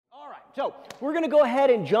So we're going to go ahead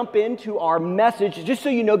and jump into our message. Just so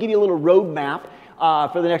you know, give you a little roadmap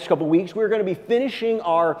for the next couple weeks. We're going to be finishing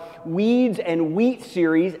our Weeds and Wheat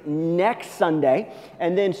series next Sunday.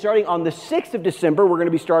 And then starting on the 6th of December, we're going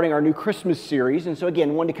to be starting our new Christmas series. And so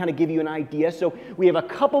again, wanted to kind of give you an idea. So we have a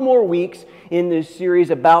couple more weeks in this series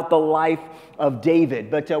about the life of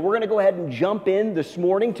David. But we're going to go ahead and jump in this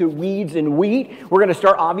morning to Weeds and Wheat. We're going to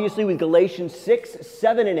start obviously with Galatians 6,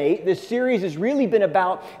 7, and 8. This series has really been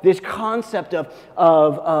about this concept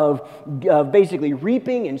of basically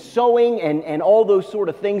reaping and sowing and all those sort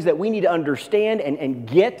of things that we need to understand and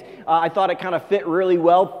get. I thought it kind of fit really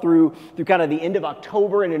well through kind of the end of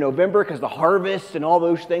October and in November because the harvest and all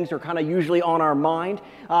those things are kind of usually on our mind.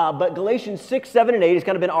 But Galatians 6, 7, and 8 has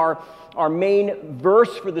kind of been our main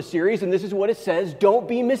verse for the series, and this is what it says: don't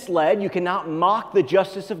be misled. You cannot mock the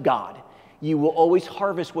justice of God. You will always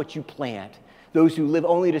harvest what you plant. Those who live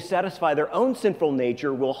only to satisfy their own sinful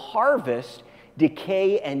nature will harvest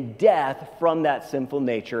decay and death from that sinful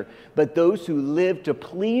nature. But those who live to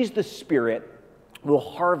please the Spirit will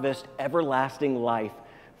harvest everlasting life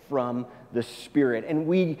from the Spirit. And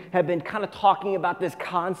we have been kind of talking about this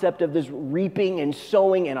concept of this reaping and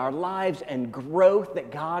sowing in our lives and growth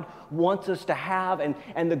that God wants us to have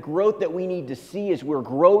and the growth that we need to see as we're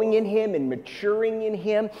growing in Him and maturing in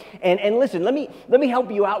Him. And listen, let me help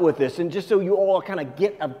you out with this, and just so you all kind of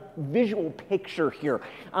get a visual picture here.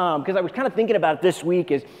 Because I was kind of thinking about it this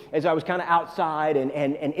week as I was kind of outside, and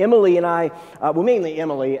Emily and I, well, mainly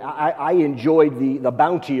Emily, I enjoyed the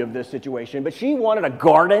bounty of this situation, but she wanted a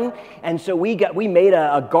garden, and so we made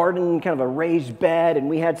a garden, kind of a raised bed, and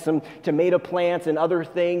we had some tomato plants and other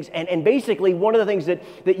things. And basically, one of the things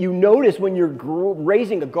that you notice when you're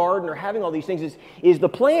raising a garden or having all these things is the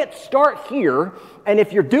plants start here, and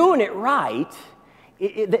if you're doing it right,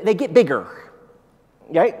 they get bigger.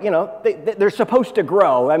 Okay? You know, they're supposed to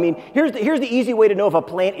grow. I mean, here's the easy way to know if a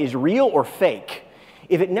plant is real or fake.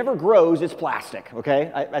 If it never grows, it's plastic.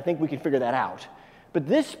 Okay? I think we can figure that out. But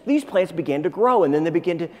these plants began to grow, and then they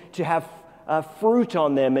began to have fruit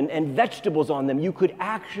on them and vegetables on them. You could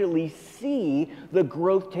actually see the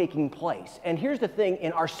growth taking place. And here's the thing,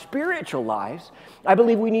 in our spiritual lives, I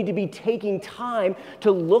believe we need to be taking time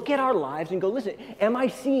to look at our lives and go, listen, am I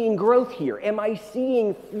seeing growth here? Am I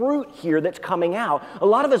seeing fruit here that's coming out? A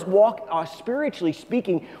lot of us walk, spiritually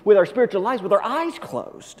speaking, with our spiritual lives with our eyes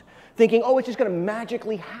closed, thinking, oh, it's just going to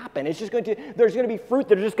magically happen. There's going to be fruit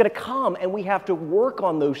that are just going to come, and we have to work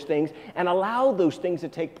on those things and allow those things to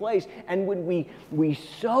take place. And when we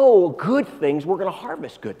sow good things, we're going to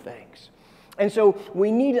harvest good things. And so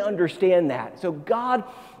we need to understand that. So God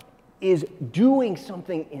is doing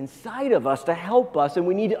something inside of us to help us, and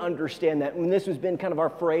we need to understand that. And this has been kind of our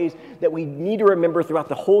phrase that we need to remember throughout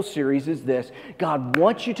the whole series is this: God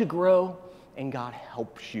wants you to grow, and God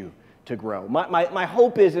helps you to grow. My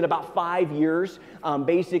hope is in about 5 years,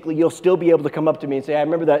 basically you'll still be able to come up to me and say, I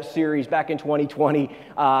remember that series back in 2020,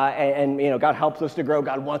 and you know, God helps us to grow,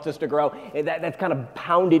 God wants us to grow. That's kind of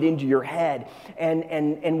pounded into your head.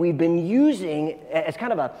 And we've been using, as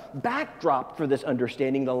kind of a backdrop for this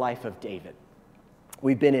understanding, the life of David.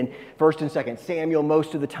 We've been in 1st and 2nd Samuel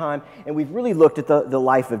most of the time, and we've really looked at the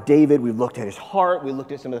life of David. We've looked at his heart. We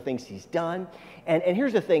looked at some of the things he's done. And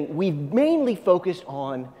here's the thing. We've mainly focused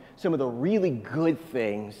on some of the really good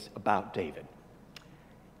things about David.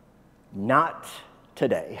 Not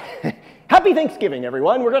today. Happy Thanksgiving,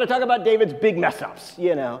 everyone. We're going to talk about David's big mess-ups,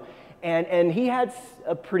 you know. And he had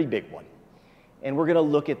a pretty big one. And we're going to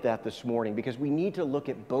look at that this morning because we need to look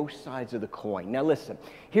at both sides of the coin. Now listen,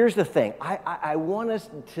 here's the thing. I want us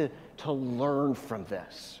to learn from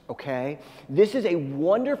this, okay? This is a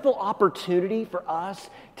wonderful opportunity for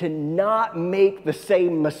us to not make the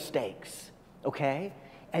same mistakes, okay?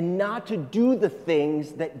 And not to do the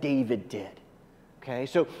things that David did, okay?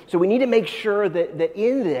 So we need to make sure that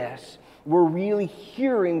in this, we're really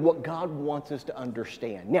hearing what God wants us to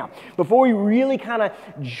understand. Now, before we really kind of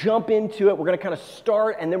jump into it, we're going to kind of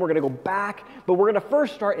start and then we're going to go back. But we're going to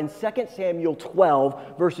first start in 2 Samuel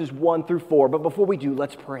 12, verses 1 through 4. But before we do,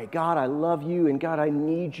 let's pray. God, I love you, and God, I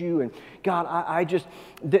need you. And God, I just,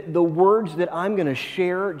 the words that I'm going to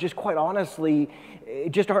share, just quite honestly,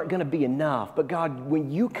 just aren't going to be enough. But God,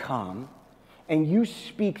 when you come and you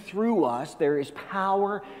speak through us, there is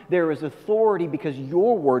power, there is authority because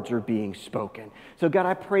your words are being spoken. So God,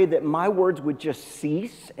 I pray that my words would just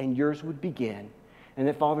cease and yours would begin. And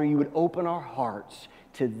that, Father, you would open our hearts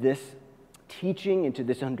to this teaching and to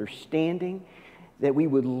this understanding, that we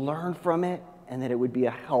would learn from it, and that it would be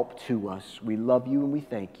a help to us. We love you and we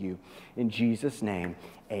thank you. In Jesus' name,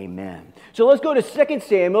 amen. So let's go to 2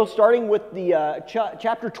 Samuel, starting with the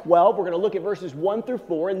chapter 12. We're going to look at verses 1 through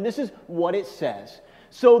 4, and this is what it says.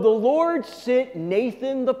 So the Lord sent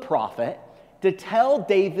Nathan the prophet to tell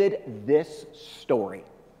David this story.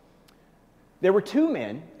 There were two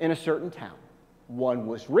men in a certain town. One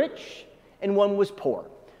was rich and one was poor.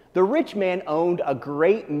 The rich man owned a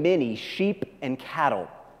great many sheep and cattle.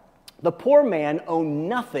 The poor man owned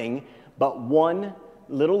nothing but one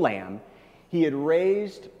little lamb he had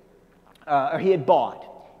bought.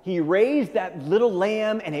 He raised that little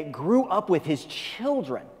lamb and it grew up with his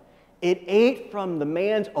children. It ate from the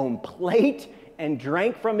man's own plate and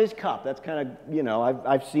drank from his cup. That's kind of, you know,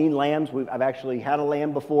 I've seen lambs. I've actually had a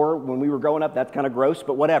lamb before when we were growing up. That's kind of gross,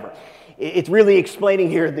 but whatever. It's really explaining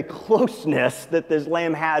here the closeness that this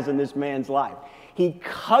lamb has in this man's life. He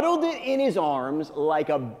cuddled it in his arms like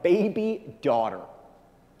a baby daughter.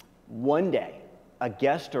 One day, a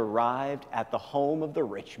guest arrived at the home of the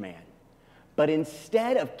rich man. But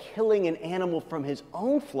instead of killing an animal from his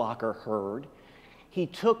own flock or herd, he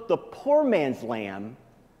took the poor man's lamb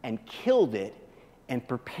and killed it and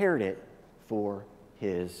prepared it for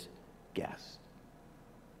his guest.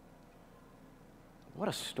 What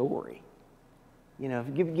a story. You know,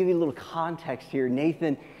 to give you a little context here,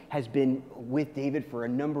 Nathan has been with David for a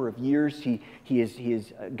number of years. He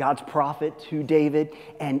is God's prophet to David,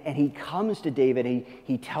 and he comes to David and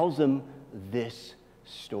he tells him this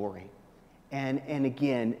story. And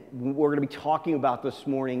again, what we're going to be talking about this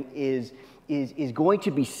morning is going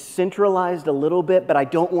to be centralized a little bit, but I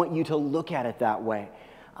don't want you to look at it that way.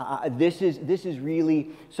 This is really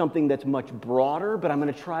something that's much broader, but I'm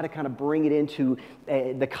going to try to kind of bring it into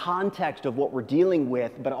the context of what we're dealing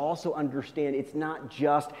with, but also understand it's not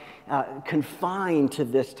just confined to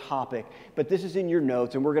this topic, but this is in your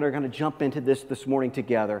notes, and we're going to kind of jump into this morning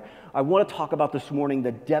together. I want to talk about this morning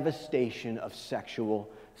the devastation of sexual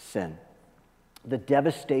sin. The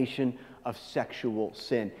devastation of sexual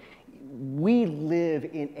sin. We live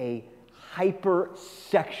in a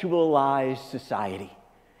hyper-sexualized society.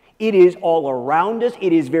 It is all around us.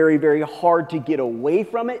 It is very, very hard to get away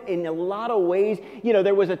from it. In a lot of ways, you know,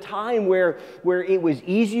 there was a time where it was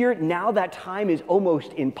easier. Now that time is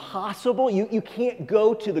almost impossible. You can't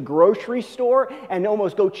go to the grocery store and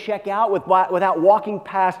almost go check out without walking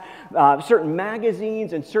past certain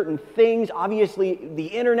magazines and certain things. Obviously, the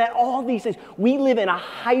internet, all these things. We live in a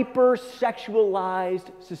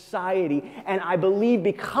hyper-sexualized society. And I believe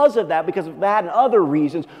because of that and other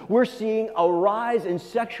reasons, we're seeing a rise in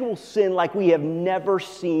sexual sin like we have never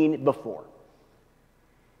seen before.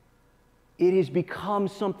 It has become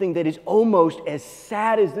something that is almost, as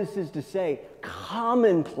sad as this is to say,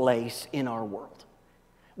 commonplace in our world.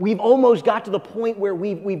 We've almost got to the point where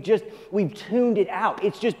we've tuned it out.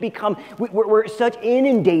 It's just become, we're such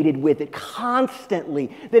inundated with it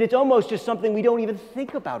constantly that it's almost just something we don't even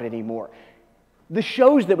think about anymore. The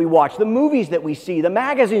shows that we watch, the movies that we see, the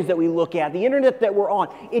magazines that we look at, the internet that we're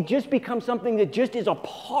on, it just becomes something that just is a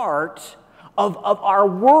part of our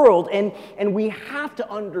world, and we have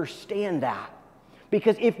to understand that.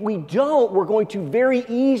 Because if we don't, we're going to very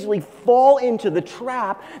easily fall into the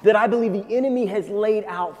trap that I believe the enemy has laid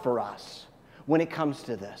out for us when it comes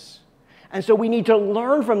to this. And so we need to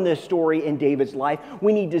learn from this story in David's life.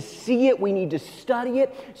 We need to see it. We need to study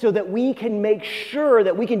it so that we can make sure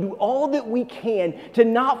that we can do all that we can to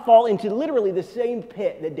not fall into literally the same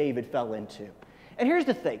pit that David fell into. And here's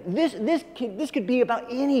the thing. This could be about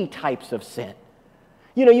any types of sin.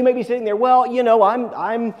 You know, you may be sitting there, well, you know,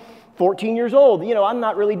 I'm 14 years old. You know, I'm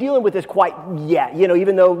not really dealing with this quite yet. You know,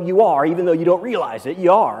 even though you don't realize it,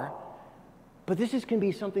 you are. But this is going to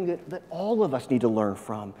be something that all of us need to learn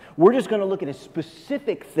from. We're just going to look at a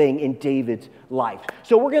specific thing in David's life.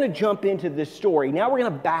 So we're going to jump into this story. Now we're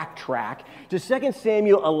going to backtrack to 2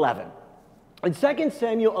 Samuel 11. In 2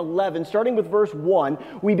 Samuel 11, starting with verse 1,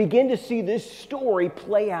 we begin to see this story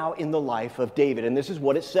play out in the life of David. And this is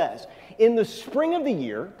what it says. In the spring of the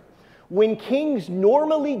year, when kings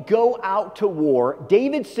normally go out to war,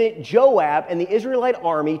 David sent Joab and the Israelite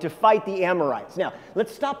army to fight the Amorites. Now,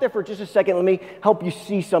 let's stop there for just a second. Let me help you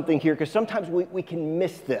see something here, because sometimes we can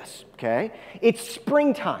miss this, okay? It's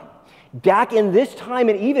springtime. Back in this time,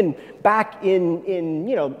 and even back in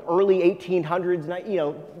early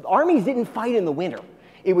 1800s, armies didn't fight in the winter.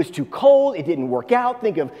 It was too cold. It didn't work out.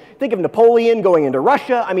 Think of Napoleon going into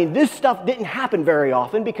Russia. I mean, this stuff didn't happen very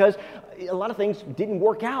often because a lot of things didn't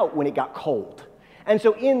work out when it got cold. And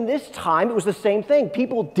so in this time, it was the same thing.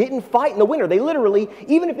 People didn't fight in the winter. They literally,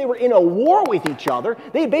 even if they were in a war with each other,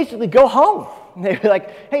 they'd basically go home. They'd be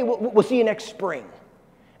like, hey, we'll see you next spring.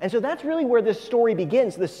 And so that's really where this story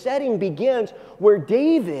begins. The setting begins where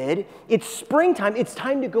David, it's springtime, it's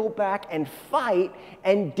time to go back and fight,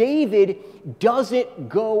 and David doesn't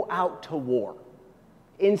go out to war.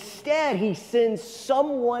 Instead, he sends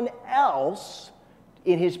someone else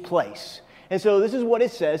in his place. And so this is what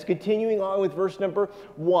it says, continuing on with verse number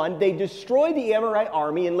 1. They destroyed the Amorite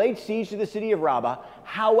army and laid siege to the city of Rabbah.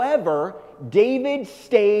 However, David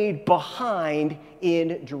stayed behind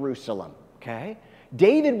in Jerusalem. Okay?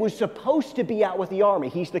 David was supposed to be out with the army.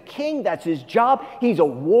 He's the king, that's his job. He's a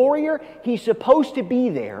warrior. He's supposed to be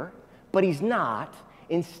there, but he's not.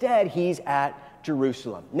 Instead, he's at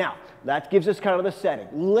Jerusalem. Now, that gives us kind of the setting.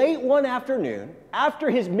 Late one afternoon, after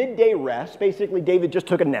his midday rest, basically David just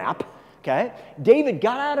took a nap, okay? David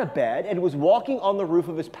got out of bed and was walking on the roof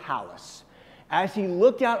of his palace. As he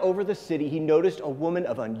looked out over the city, he noticed a woman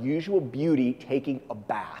of unusual beauty taking a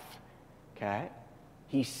bath, okay?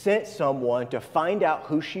 He sent someone to find out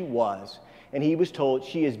who she was, and he was told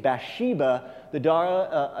she is Bathsheba, the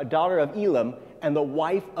daughter of Elam, and the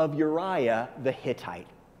wife of Uriah the Hittite.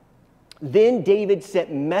 Then David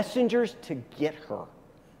sent messengers to get her.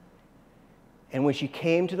 And when she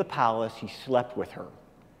came to the palace, he slept with her.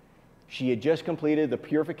 She had just completed the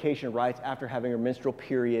purification rites after having her menstrual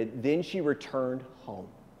period. Then she returned home.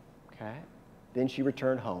 Okay? Then she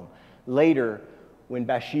returned home. Later, when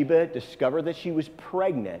Bathsheba discovered that she was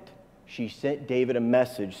pregnant, she sent David a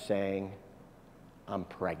message saying, "I'm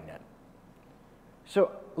pregnant."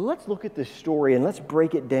 So let's look at this story and let's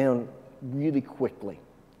break it down really quickly.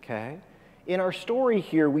 Okay? In our story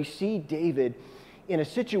here, we see David in a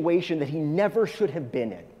situation that he never should have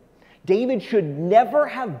been in. David should never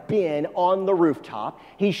have been on the rooftop.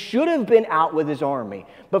 He should have been out with his army.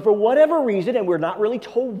 But for whatever reason, and we're not really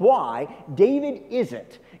told why, David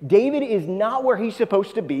isn't. David is not where he's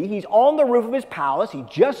supposed to be. He's on the roof of his palace. He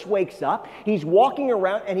just wakes up. He's walking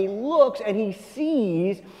around and he looks and he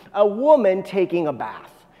sees a woman taking a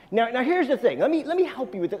bath. Now here's the thing. Let me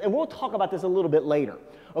help you with this, and we'll talk about this a little bit later.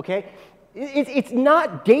 Okay? It's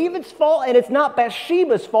not David's fault and it's not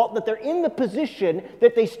Bathsheba's fault that they're in the position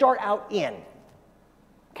that they start out in.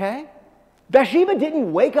 Okay? Bathsheba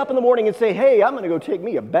didn't wake up in the morning and say, "Hey, I'm going to go take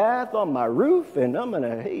me a bath on my roof and I'm going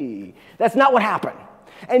to, hey." That's not what happened.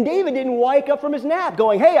 And David didn't wake up from his nap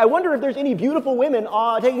going, "Hey, I wonder if there's any beautiful women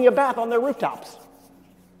taking a bath on their rooftops."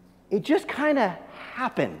 It just kind of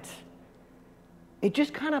happened. It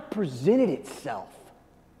just kind of presented itself.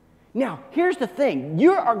 Now, here's the thing.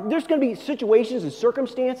 There's going to be situations and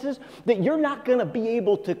circumstances that you're not going to be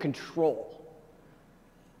able to control.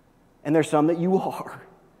 And there's some that you are.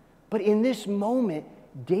 But in this moment,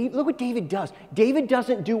 look what David does. David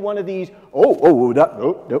doesn't do one of these,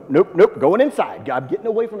 nope, going inside. I'm getting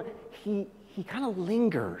away from it. He kind of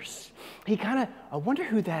lingers. I wonder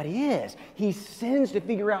who that is. He sends to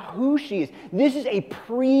figure out who she is. This is a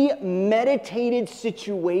premeditated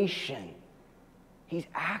situation. He's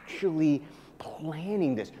actually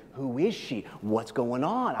planning this. Who is she? What's going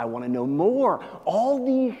on? I want to know more. All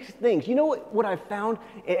these things. You know what I've found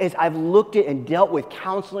as I've looked at and dealt with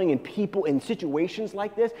counseling and people in situations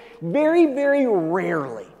like this? Very, very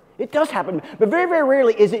rarely. It does happen, but very, very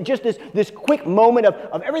rarely is it just this quick moment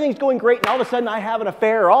of everything's going great and all of a sudden I have an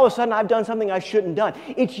affair or all of a sudden I've done something I shouldn't have done.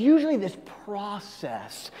 It's usually this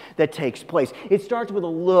process that takes place. It starts with a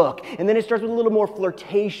look, and then it starts with a little more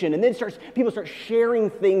flirtation, and then people start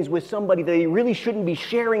sharing things with somebody that they really shouldn't be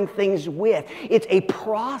sharing things with. It's a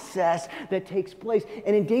process that takes place,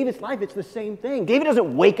 and in David's life it's the same thing. David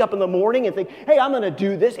doesn't wake up in the morning and think, "Hey, I'm going to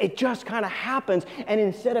do this." It just kind of happens, and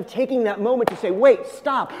instead of taking that moment to say, "Wait,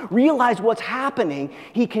 stop, realize what's happening,"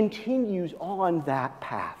 he continues on that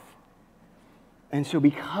path. And so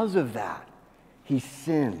because of that, he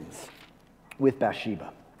sins with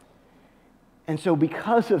Bathsheba. And so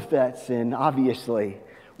because of that sin, obviously,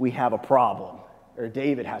 we have a problem, or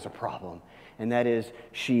David has a problem, and that is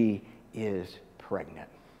she is pregnant.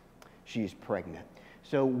 She's pregnant.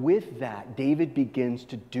 So with that, David begins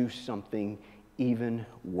to do something even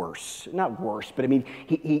worse. Not worse, but I mean,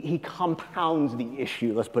 he compounds the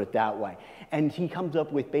issue, let's put it that way. And David comes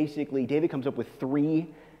up with 3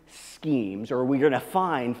 schemes, or we're going to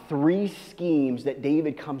find 3 schemes that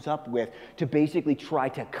David comes up with to basically try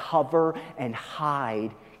to cover and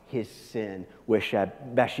hide his sin with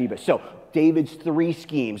Bathsheba. So, David's 3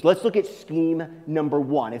 schemes. Let's look at scheme number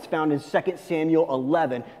 1. It's found in 2 Samuel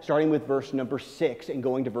 11, starting with verse number 6 and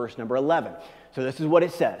going to verse number 11. So this is what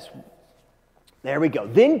it says. There we go.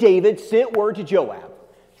 Then David sent word to Joab,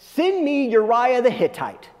 "Send me Uriah the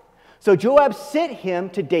Hittite." So Joab sent him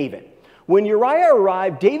to David. When Uriah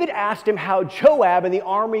arrived, David asked him how Joab and the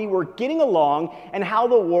army were getting along and how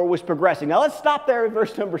the war was progressing. Now let's stop there at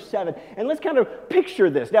verse number 7 and let's kind of picture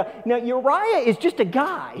this. Now Uriah is just a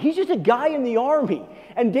guy. He's just a guy in the army.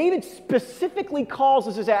 And David specifically calls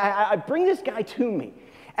us to say, I bring this guy to me.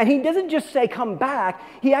 And he doesn't just say, come back.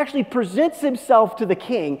 He actually presents himself to the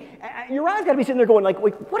king. Uriah's got to be sitting there going like,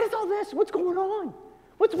 wait, what is all this? What's going on?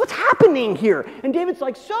 What's happening here? And David's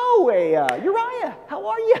like, so, Uriah, how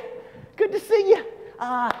are you? Good to see you.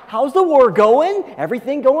 How's the war going?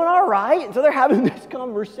 Everything going all right? And so they're having this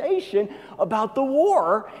conversation about the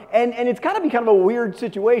war, and it's got to be kind of a weird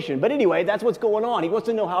situation. But anyway, that's what's going on. He wants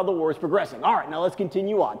to know how the war is progressing. All right, now let's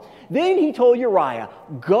continue on. Then he told Uriah,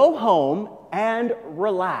 go home and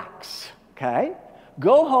relax, okay?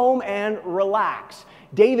 Go home and relax.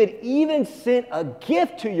 David even sent a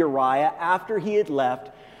gift to Uriah after he had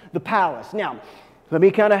left the palace. Now, let me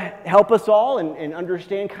kind of help us all and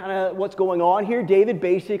understand kind of what's going on here. David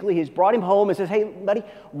basically has brought him home and says, hey, buddy,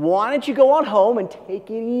 why don't you go on home and take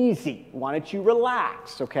it easy? Why don't you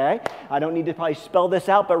relax, okay? I don't need to probably spell this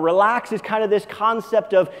out, but relax is kind of this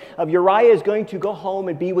concept of Uriah is going to go home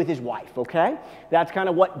and be with his wife, okay? That's kind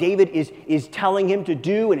of what David is telling him to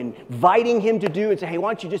do and inviting him to do and say, hey,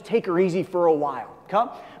 why don't you just take her easy for a while, okay?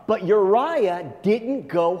 But Uriah didn't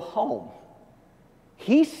go home.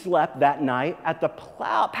 He slept that night at the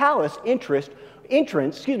palace entrance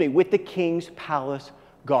with the king's palace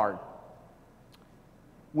guard.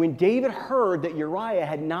 When David heard that Uriah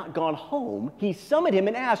had not gone home, he summoned him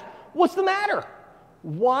and asked, what's the matter?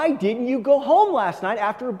 Why didn't you go home last night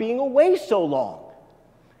after being away so long?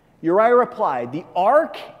 Uriah replied, the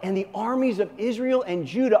ark and the armies of Israel and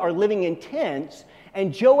Judah are living in tents,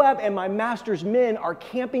 and Joab and my master's men are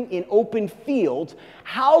camping in open fields.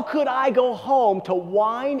 How could I go home to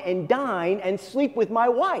wine and dine and sleep with my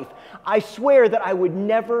wife? I swear that I would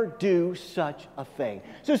never do such a thing.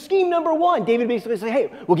 So scheme number one, David basically says,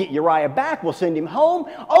 hey, we'll get Uriah back. We'll send him home.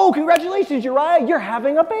 Oh, congratulations, Uriah. You're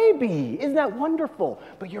having a baby. Isn't that wonderful?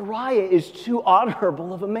 But Uriah is too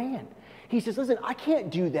honorable of a man. He says, listen, I can't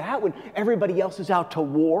do that when everybody else is out to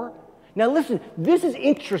war. Now listen, this is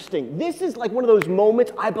interesting. This is like one of those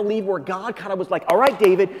moments, I believe, where God kind of was like, all right,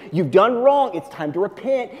 David, you've done wrong. It's time to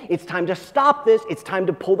repent. It's time to stop this. It's time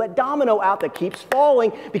to pull that domino out that keeps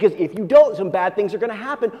falling, because if you don't, some bad things are going to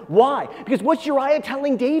happen. Why? Because what's Uriah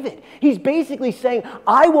telling David? He's basically saying,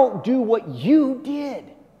 I won't do what you did.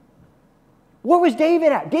 Where was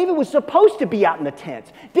David at? David was supposed to be out in the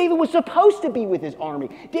tents. David was supposed to be with his army.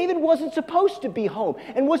 David wasn't supposed to be home.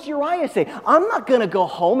 And what's Uriah say? I'm not going to go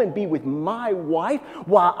home and be with my wife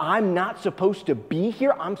while I'm not supposed to be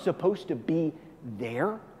here. I'm supposed to be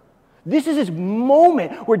there. This is his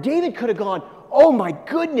moment where David could have gone, oh my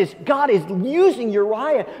goodness, God is using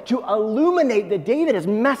Uriah to illuminate that David has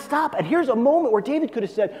messed up. And here's a moment where David could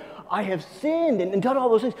have said, I have sinned and done all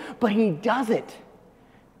those things, but he doesn't.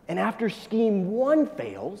 And after scheme one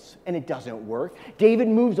fails, and it doesn't work, David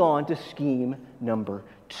moves on to scheme number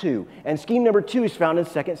 2. And scheme number 2 is found in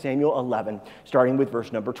 2 Samuel 11, starting with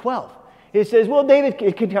verse number 12. It says, well, David,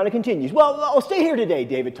 it kind of continues. Well, I'll stay here today,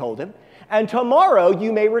 David told him, and tomorrow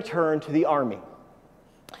you may return to the army.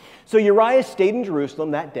 So Uriah stayed in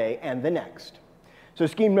Jerusalem that day and the next. So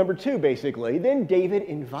scheme number 2, basically, then David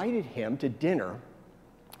invited him to dinner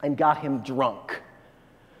and got him drunk.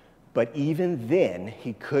 But even then,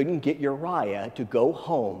 he couldn't get Uriah to go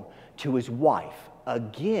home to his wife.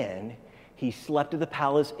 Again, he slept at the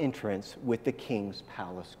palace entrance with the king's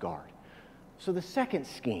palace guard. So the second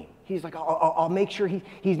scheme, he's like, I'll make sure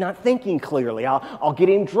he's not thinking clearly. I'll get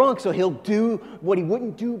him drunk so he'll do what he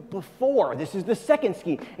wouldn't do before. This is the second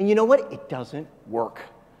scheme. And you know what? It doesn't work.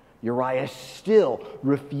 Uriah still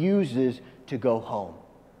refuses to go home.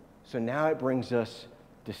 So now it brings us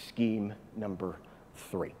to scheme number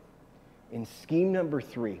 3. In scheme number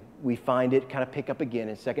 3, we find it kind of pick up again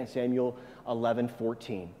in 2 Samuel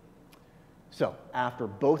 11:14. So after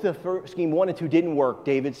both of scheme 1 and 2 didn't work,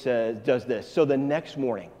 David does this. So the next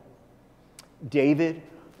morning, David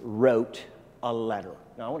wrote a letter.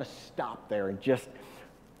 Now I want to stop there and just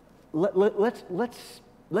let's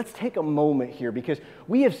take a moment here, because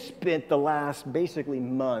we have spent the last basically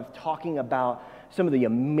month talking about some of the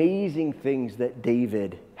amazing things that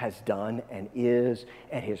David has done and is,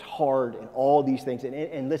 and his heart and all these things.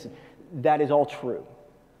 And listen, that is all true.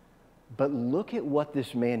 But look at what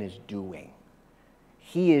this man is doing.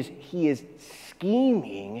 He is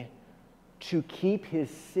scheming to keep his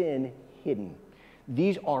sin hidden.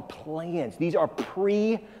 These are plans. These are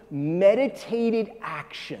premeditated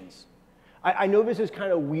actions I know this is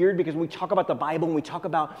kind of weird because when we talk about the Bible and we talk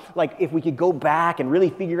about like if we could go back and really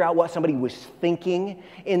figure out what somebody was thinking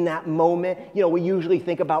in that moment, we usually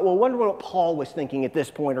think about, well, wonder what Paul was thinking at this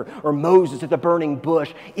point or Moses at the burning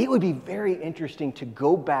bush. It would be very interesting to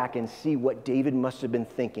go back and see what David must have been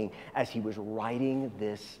thinking as he was writing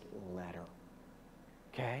this letter.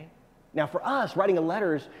 Okay? Now for us, writing a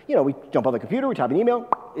letter is, we jump on the computer, we type an email,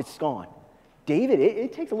 it's gone. David,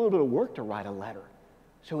 it takes a little bit of work to write a letter.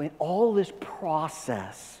 So in all this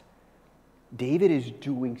process, David is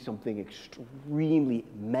doing something extremely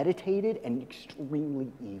meditated and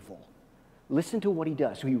extremely evil. Listen to what he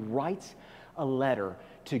does. So he writes a letter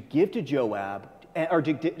to give to Joab,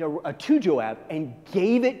 to Joab, and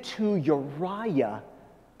gave it to Uriah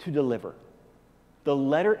to deliver. The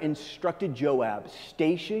letter instructed Joab,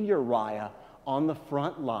 station Uriah on the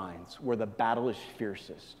front lines where the battle is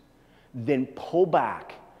fiercest. Then pull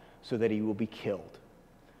back so that he will be killed.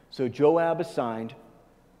 So Joab assigned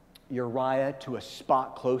Uriah to a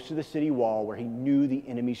spot close to the city wall where he knew the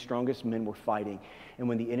enemy's strongest men were fighting. And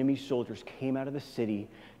when the enemy's soldiers came out of the city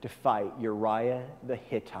to fight, Uriah the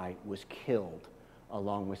Hittite was killed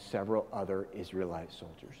along with several other Israelite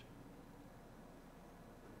soldiers.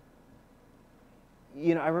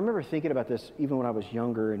 I remember thinking about this even when I was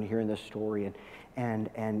younger and hearing this story and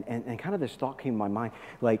kind of this thought came to my mind,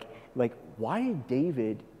 like why did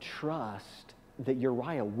David trust that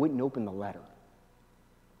Uriah wouldn't open the letter?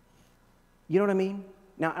 You know what I mean?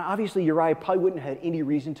 Now, obviously, Uriah probably wouldn't have had any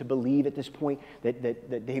reason to believe at this point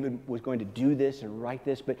that David was going to do this and write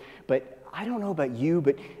this, but I don't know about you,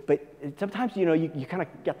 but sometimes, you kind of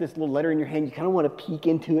got this little letter in your hand, you kind of want to peek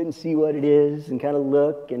into it and see what it is and kind of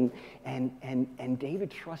look, and David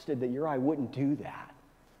trusted that Uriah wouldn't do that.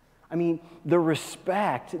 I mean, the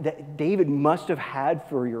respect that David must have had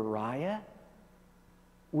for Uriah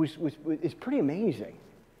is pretty amazing,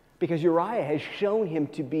 because Uriah has shown him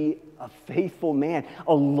to be a faithful man,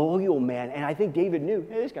 a loyal man, and I think David knew,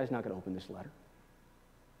 hey, this guy's not going to open this letter.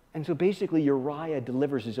 And so basically Uriah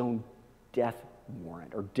delivers his own death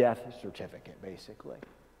warrant or death certificate, basically.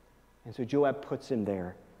 And so Joab puts him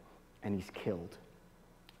there, and he's killed.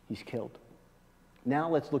 He's killed. Now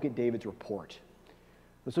let's look at David's report.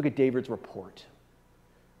 Let's look at David's report,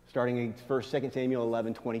 starting in 2 Samuel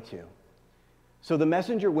 11:22. So the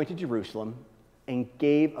messenger went to Jerusalem and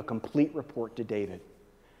gave a complete report to David.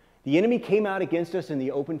 The enemy came out against us in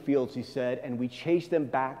the open fields, he said, and we chased them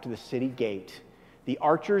back to the city gate. The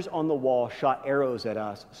archers on the wall shot arrows at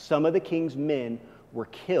us. Some of the king's men were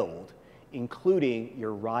killed, including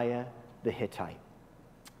Uriah the Hittite.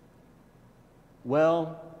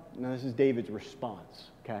 Well, now this is David's response,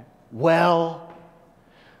 okay? Well,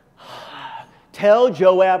 tell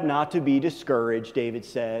Joab not to be discouraged, David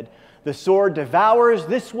said. The sword devours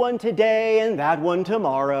this one today and that one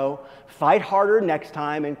tomorrow. Fight harder next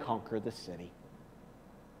time and conquer the city.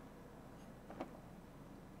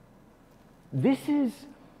 This is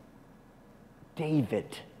David.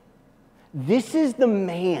 This is the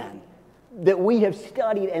man that we have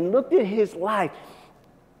studied and looked at his life.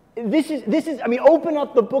 This is, open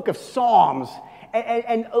up the book of Psalms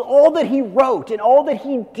and all that he wrote and all that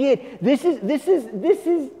he did. This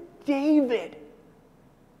is David.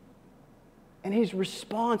 And his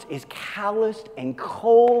response is calloused and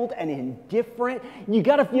cold and indifferent. You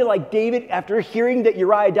got to feel like David, after hearing that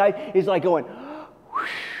Uriah died, is like going,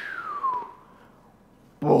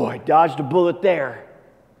 boy, dodged a bullet there.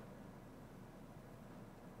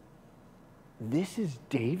 This is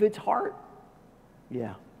David's heart?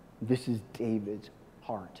 Yeah, this is David's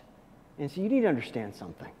heart. And so you need to understand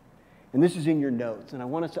something. And this is in your notes, and I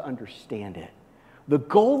want us to understand it. The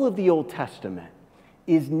goal of the Old Testament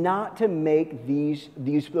is not to make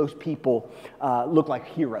those people look like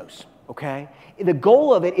heroes, okay? The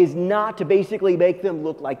goal of it is not to basically make them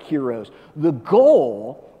look like heroes. The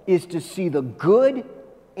goal is to see the good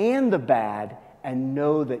and the bad and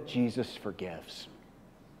know that Jesus forgives.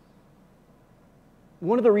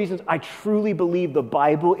 One of the reasons I truly believe the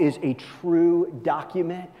Bible is a true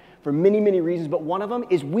document, for many, many reasons, but one of them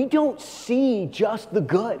is we don't see just the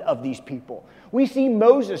good of these people. We see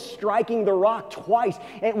Moses striking the rock twice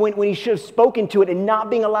and when he should have spoken to it and not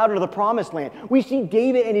being allowed into the promised land. We see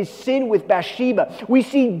David and his sin with Bathsheba. We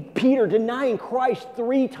see Peter denying Christ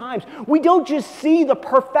 3 times. We don't just see the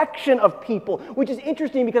perfection of people, which is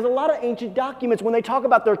interesting because a lot of ancient documents, when they talk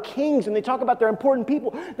about their kings and they talk about their important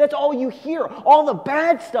people, that's all you hear. All the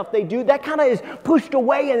bad stuff they do, that kind of is pushed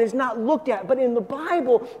away and is not looked at. But in the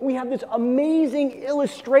Bible, we have this amazing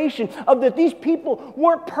illustration of that these people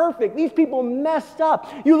weren't perfect. These people messed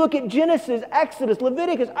up. You look at Genesis, Exodus,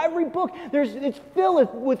 Leviticus, every book, it's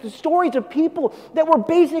filled with the stories of people that were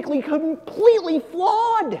basically completely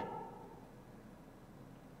flawed.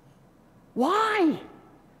 Why?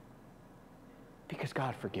 Because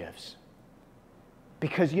God forgives.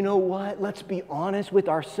 Because you know what? Let's be honest with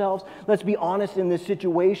ourselves. Let's be honest in this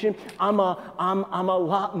situation. I'm a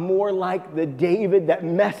lot more like the David that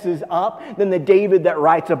messes up than the David that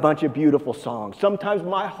writes a bunch of beautiful songs. Sometimes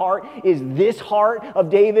my heart is this heart of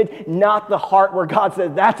David, not the heart where God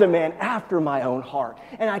says, that's a man after my own heart.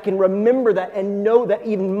 And I can remember that and know that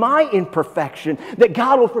even my imperfection, that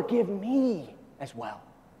God will forgive me as well.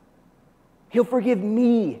 He'll forgive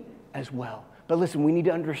me as well. But listen, we need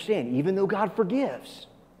to understand, even though God forgives,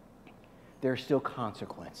 there are still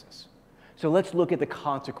consequences. So let's look at the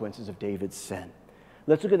consequences of David's sin.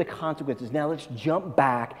 Let's look at the consequences. Now let's jump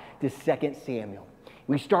back to 2 Samuel.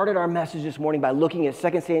 We started our message this morning by looking at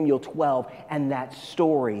 2 Samuel 12 and that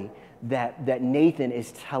story that Nathan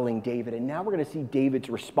is telling David. And now we're going to see David's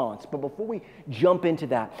response. But before we jump into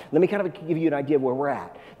that, let me kind of give you an idea of where we're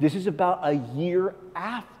at. This is about a year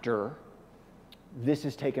after this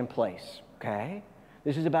has taken place. Okay?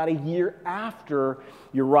 This is about a year after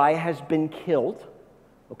Uriah has been killed.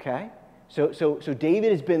 Okay? So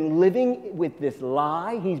David has been living with this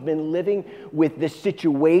lie. He's been living with this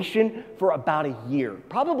situation for about a year.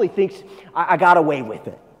 Probably thinks, I got away with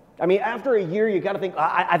it. I mean, after a year, you got to think,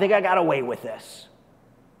 I think I got away with this.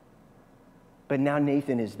 But now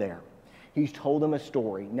Nathan is there. He's told him a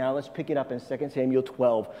story. Now let's pick it up in 2 Samuel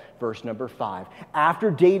 12, verse number 5. After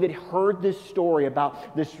David heard this story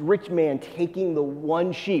about this rich man taking the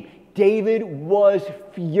one sheep, David was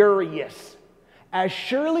furious. As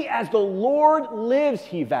surely as the Lord lives,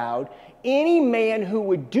 he vowed, any man who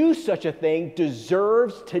would do such a thing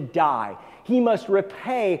deserves to die. He must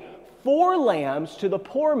repay 4 lambs to the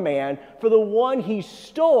poor man for the one he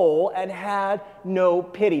stole and had no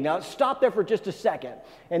pity. Now, stop there for just a second,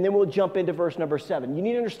 and then we'll jump into verse number 7. You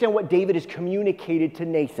need to understand what David has communicated to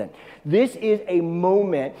Nathan. This is a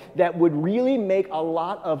moment that would really make a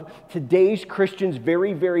lot of today's Christians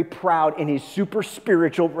very, very proud in his super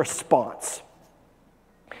spiritual response.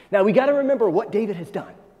 Now, we got to remember what David has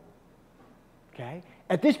done. Okay?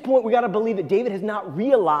 At this point, we got to believe that David has not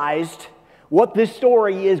realized what this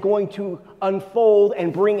story is going to unfold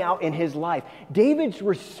and bring out in his life. David's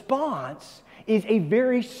response is a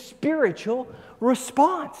very spiritual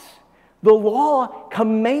response. The law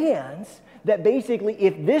commands that basically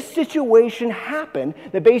if this situation happened,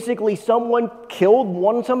 that basically someone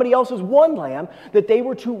killed somebody else's one lamb, that they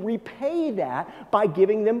were to repay that by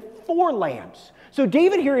giving them 4 lambs. So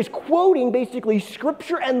David here is quoting basically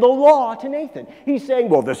Scripture and the law to Nathan. He's saying,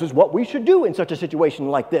 well, this is what we should do in such a situation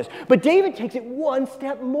like this. But David takes it one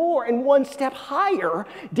step more and one step higher.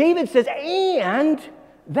 David says, and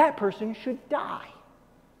that person should die.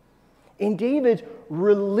 In David's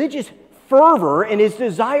religious fervor and his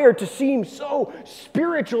desire to seem so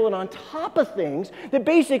spiritual and on top of things, that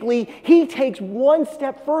basically he takes one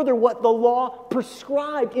step further what the law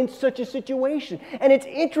prescribed in such a situation. And it's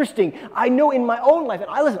interesting. I know in my own life, and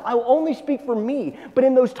I will only speak for me, but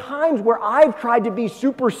in those times where I've tried to be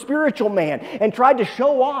super spiritual man and tried to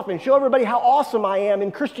show off and show everybody how awesome I am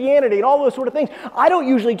in Christianity and all those sort of things, I don't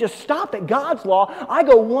usually just stop at God's law. I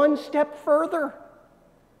go one step further.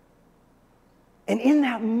 And in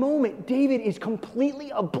that moment, David is completely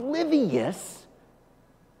oblivious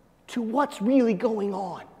to what's really going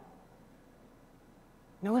on.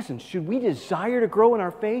 Now listen, should we desire to grow in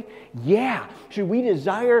our faith? Yeah. Should we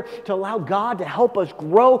desire to allow God to help us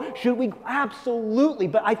grow? Should we? Absolutely.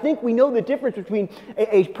 But I think we know the difference between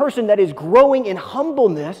a person that is growing in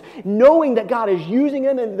humbleness, knowing that God is using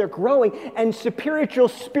them and they're growing, and spiritual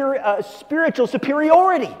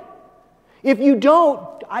superiority. If you don't,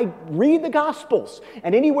 I read the Gospels,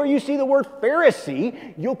 and anywhere you see the word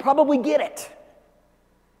Pharisee, you'll probably get it.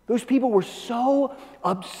 Those people were so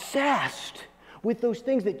obsessed with those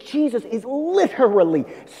things that Jesus is literally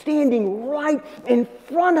standing right in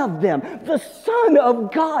front of them, the Son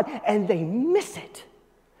of God, and they miss it.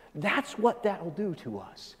 That's what that'll do to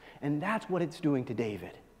us, and that's what it's doing to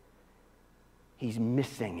David. He's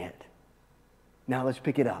missing it. Now let's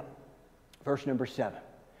pick it up. Verse number 7.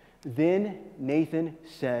 Then Nathan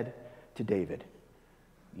said to David,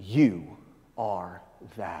 you are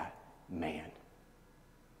that man.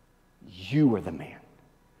 You are the man.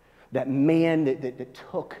 That man that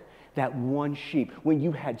took that one sheep when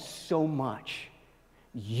you had so much.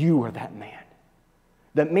 You are that man.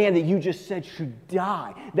 That man that you just said should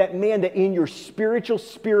die. That man that in your spiritual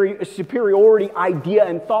superiority idea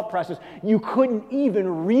and thought process, you couldn't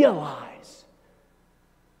even realize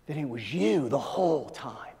then it was you the whole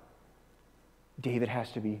time. David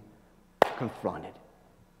has to be confronted.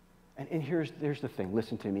 And here's the thing.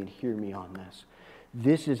 Listen to me and hear me on this.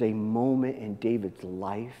 This is a moment in David's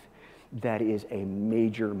life that is a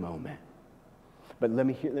major moment. But let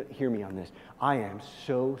me hear me on this. I am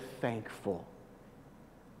so thankful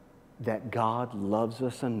that God loves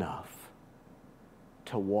us enough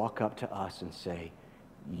to walk up to us and say,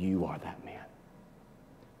 you are that man.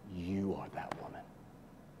 You are that woman.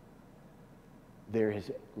 There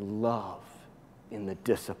is love in the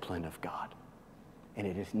discipline of God. And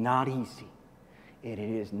it is not easy. And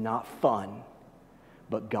it is not fun.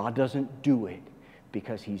 But God doesn't do it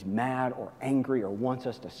because he's mad or angry or wants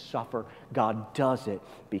us to suffer. God does it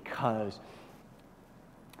because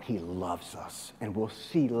he loves us. And we'll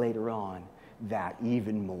see later on that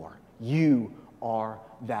even more. You are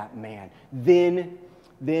that man. Then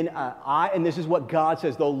and this is what God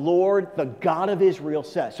says, the Lord, the God of Israel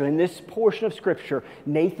says. So in this portion of Scripture,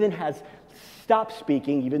 Nathan has stopped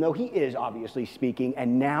speaking, even though he is obviously speaking,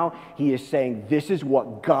 and now he is saying, this is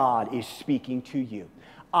what God is speaking to you.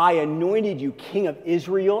 I anointed you king of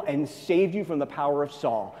Israel and saved you from the power of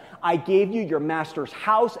Saul. I gave you your master's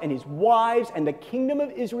house and his wives and the kingdom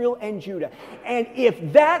of Israel and Judah. And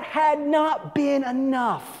if that had not been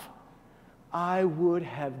enough, I would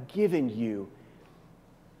have given you,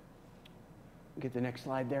 get the next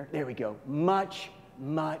slide there. There we go. Much,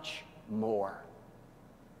 much more.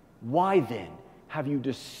 Why then have you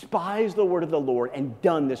despised the word of the Lord and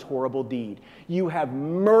done this horrible deed? You have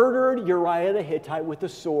murdered Uriah the Hittite with the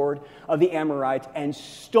sword of the Amorites and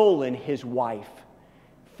stolen his wife.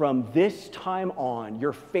 From this time on,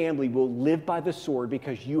 your family will live by the sword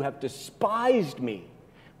because you have despised me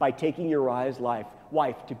by taking Uriah's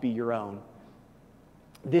wife to be your own.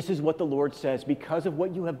 This is what the Lord says, because of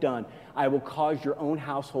what you have done, I will cause your own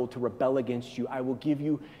household to rebel against you. I will give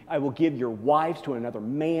your wives to another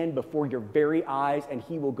man before your very eyes, and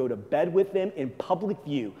he will go to bed with them in public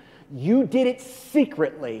view. You did it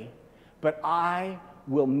secretly, but I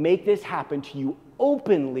will make this happen to you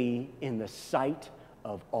openly in the sight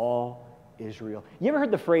of all Israel. You ever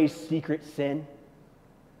heard the phrase secret sin?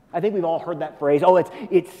 I think we've all heard that phrase. Oh,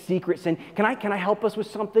 it's secret sin. Can I help us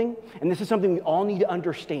with something? And this is something we all need to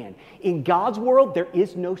understand. In God's world, there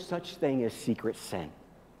is no such thing as secret sin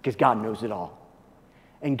because God knows it all.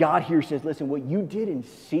 And God here says, listen, what you did in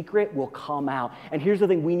secret will come out. And here's the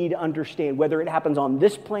thing we need to understand, whether it happens on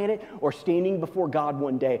this planet or standing before God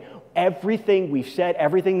one day, everything we've said,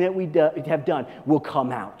 everything that we have done will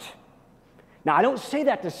come out. Now, I don't say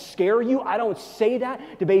that to scare you. I don't say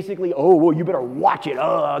that to basically, oh, well, you better watch it.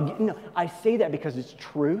 No, I say that because it's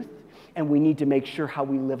truth, and we need to make sure how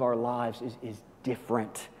we live our lives is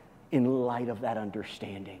different in light of that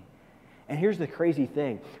understanding. And here's the crazy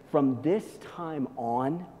thing. From this time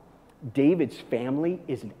on, David's family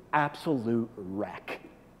is an absolute wreck.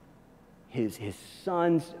 His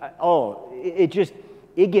sons,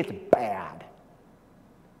 it gets bad,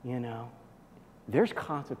 you know. There's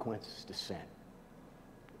consequences to sin.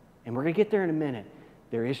 And we're going to get there in a minute.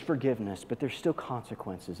 There is forgiveness, but there's still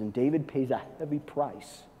consequences. And David pays a heavy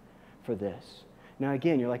price for this. Now,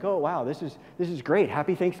 again, you're like, oh, wow, this is great.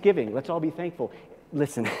 Happy Thanksgiving. Let's all be thankful.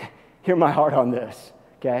 Listen, hear my heart on this,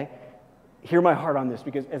 okay? Hear my heart on this,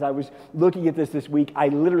 because as I was looking at this week, I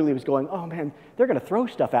literally was going, oh, man, they're going to throw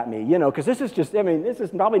stuff at me, you know, because this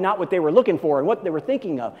is probably not what they were looking for and what they were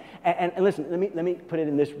thinking of. And listen, let me put it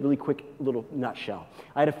in this really quick little nutshell.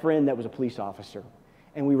 I had a friend that was a police officer,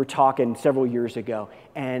 and we were talking several years ago,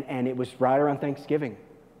 and it was right around Thanksgiving.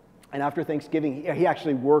 And after Thanksgiving, he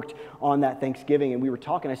actually worked on that Thanksgiving, and we were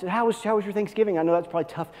talking. I said, how was your Thanksgiving? I know that's probably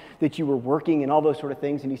tough that you were working and all those sort of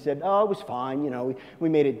things. And he said, oh, it was fine. You know, we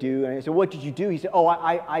made it do. And I said, what did you do? He said, oh,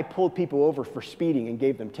 I pulled people over for speeding and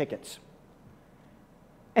gave them tickets.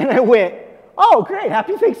 And I went, oh, great,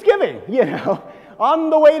 happy Thanksgiving, you know.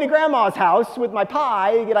 On the way to Grandma's house with my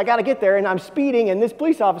pie, and I got to get there, and I'm speeding, and this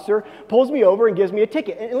police officer pulls me over and gives me a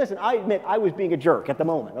ticket. And listen, I admit I was being a jerk at the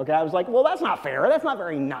moment, okay? I was like, well, that's not fair. That's not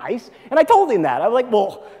very nice. And I told him that. I was like,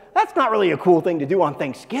 well, that's not really a cool thing to do on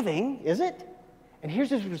Thanksgiving, is it? And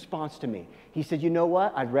here's his response to me. He said, you know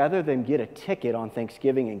what? I'd rather than get a ticket on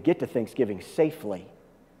Thanksgiving and get to Thanksgiving safely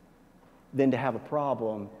than to have a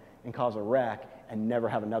problem and cause a wreck and never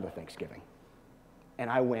have another Thanksgiving.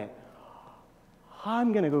 And I went,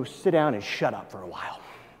 I'm going to go sit down and shut up for a while,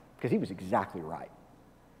 because he was exactly right.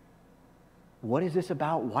 What is this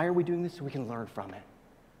about? Why are we doing this? So we can learn from it,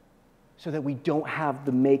 so that we don't have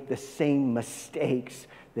to make the same mistakes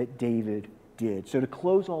that David did. So to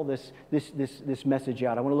close all this message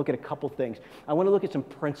out, I want to look at a couple things. I want to look at some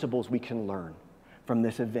principles we can learn from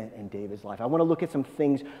this event in David's life. I want to look at some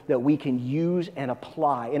things that we can use and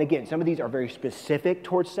apply. And again, some of these are very specific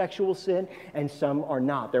towards sexual sin, and some are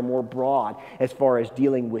not. They're more broad as far as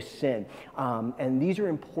dealing with sin. And these are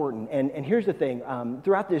important. And here's the thing.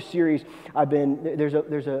 Throughout this series, there's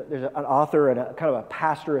an author and a kind of a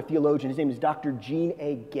pastor, a theologian. His name is Dr. Gene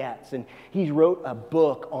A. Getz, and he wrote a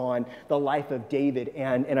book on the life of David,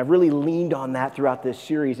 and I've really leaned on that throughout this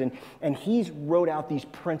series. And he's wrote out these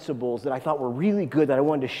principles that I thought were really good that I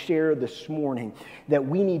wanted to share this morning that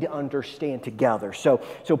we need to understand together. So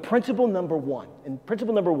principle number one, and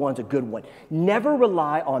principle number one is a good one. Never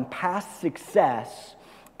rely on past success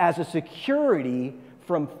as a security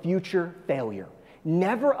from future failure.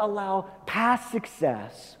 Never allow past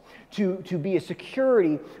success to be a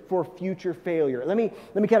security for future failure. Let me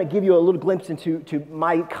kind of give you a little glimpse into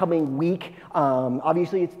my coming week.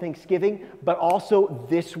 Obviously, it's Thanksgiving, but also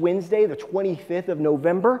this Wednesday, the 25th of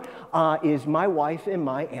November, is my wife and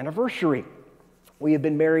my anniversary. We have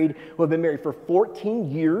been married for 14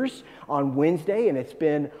 years on Wednesday, and it's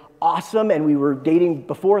been awesome, and we were dating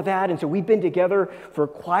before that, and so we've been together for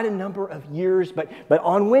quite a number of years, but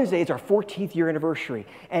on Wednesday, it's our 14th year anniversary.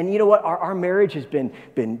 And you know what? Our marriage has been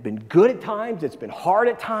good at times, it's been hard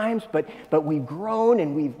at times, but we've grown,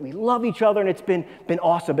 and we love each other, and it's been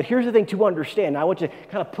awesome. But here's the thing to understand. I want you to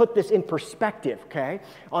kind of put this in perspective, okay?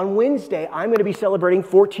 On Wednesday, I'm going to be celebrating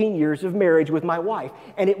 14 years of marriage with my wife,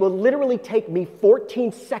 and it will literally take me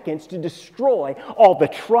 14 seconds to destroy all the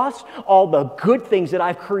trust, all the good things that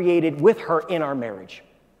I've created with her in our marriage.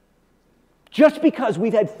 Just because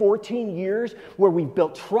we've had 14 years where we've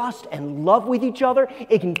built trust and love with each other,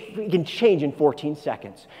 it can change in 14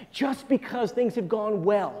 seconds. Just because things have gone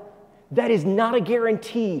well, that is not a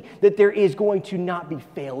guarantee that there is going to not be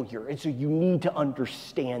failure. And so you need to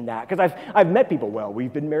understand that. Because I've met people, well,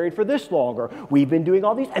 we've been married for this long, or we've been doing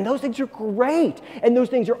all these, and those things are great, and those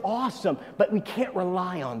things are awesome, but we can't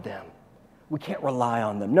rely on them. We can't rely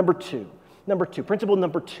on them. Number two, principle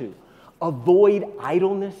number two, avoid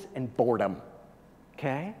idleness and boredom,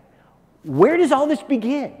 okay? Where does all this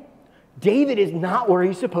begin? David is not where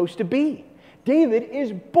he's supposed to be. David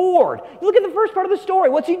is bored. Look at the first part of the story.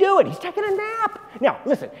 What's he doing? He's taking a nap. Now,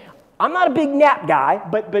 listen, I'm not a big nap guy,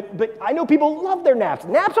 but I know people love their naps.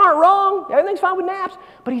 Naps aren't wrong. Everything's fine with naps,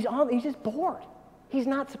 but he's just bored. He's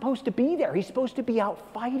not supposed to be there. He's supposed to be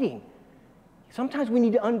out fighting. Sometimes we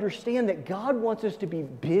need to understand that God wants us to be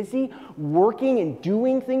busy working and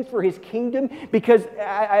doing things for His kingdom, because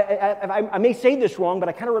I may say this wrong, but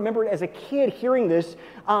I kind of remember as a kid hearing this,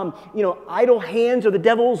 idle hands are the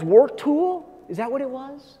devil's work tool. Is that what it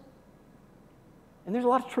was? And there's a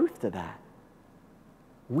lot of truth to that.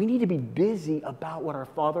 We need to be busy about what our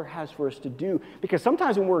Father has for us to do, because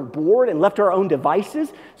sometimes when we're bored and left to our own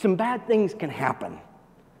devices, some bad things can happen.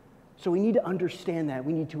 So we need to understand that.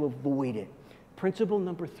 We need to avoid it. Principle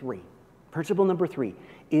number three,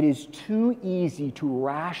 it is too easy to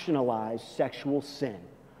rationalize sexual sin.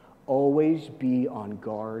 Always be on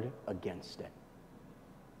guard against it.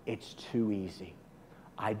 It's too easy.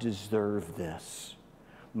 I deserve this.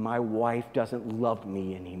 My wife doesn't love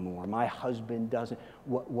me anymore. My husband doesn't.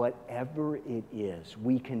 Whatever it is,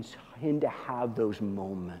 we can tend to have those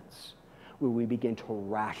moments where we begin to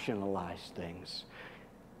rationalize things.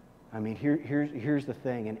 I mean, here's the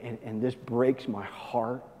thing, and this breaks my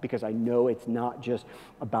heart, because I know it's not just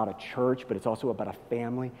about a church, but it's also about a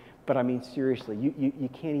family. But I mean, seriously, you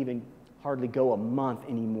can't even hardly go a month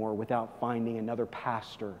anymore without finding another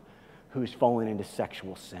pastor who's fallen into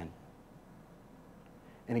sexual sin.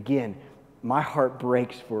 And again, my heart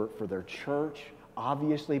breaks for their church,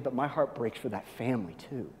 obviously, but my heart breaks for that family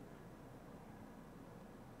too.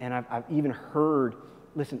 And I've even heard,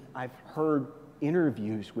 I've heard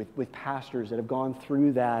interviews with pastors that have gone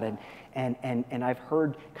through that, and I've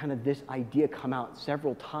heard kind of this idea come out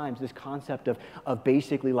several times, this concept of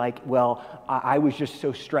basically like, well, I was just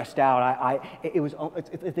so stressed out.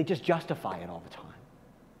 They just justify it all the time.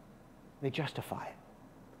 They justify it.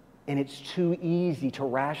 And it's too easy to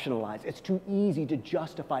rationalize. It's too easy to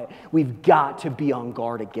justify it. We've got to be on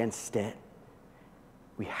guard against it.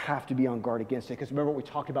 We have to be on guard against it, because remember what we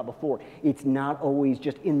talked about before. It's not always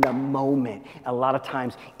just in the moment. A lot of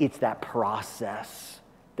times it's that process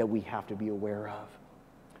that we have to be aware of.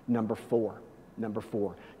 Number four,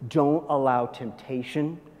 don't allow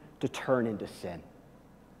temptation to turn into sin.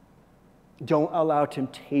 Don't allow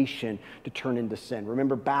temptation to turn into sin.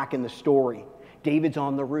 Remember back in the story, David's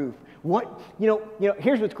on the roof.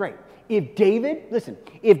 Here's what's great. If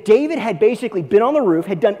David had basically been on the roof,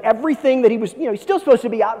 had done everything that he was, he's still supposed to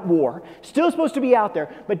be out at war, still supposed to be out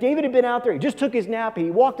there, but David had been out there, he just took his nap, and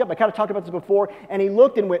he walked up, I kind of talked about this before, and he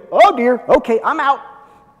looked and went, oh dear, okay, I'm out.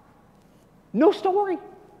 No story.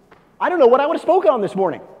 I don't know what I would have spoken on this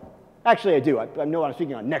morning. Actually, I do. I know what I'm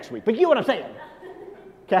speaking on next week, but you know what I'm saying.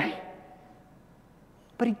 Okay?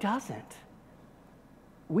 But he doesn't.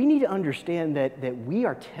 We need to understand that we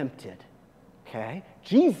are tempted. Okay?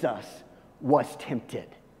 Jesus was tempted.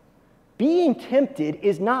 Being tempted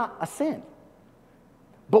is not a sin.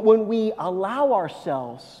 But when we allow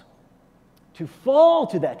ourselves to fall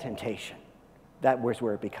to that temptation, that was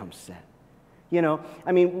where it becomes sin. In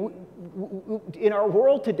our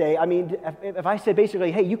world today, if I said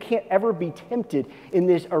basically, hey, you can't ever be tempted in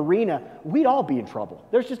this arena, we'd all be in trouble.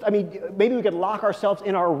 Maybe we could lock ourselves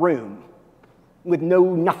in our room with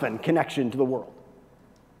nothing connection to the world.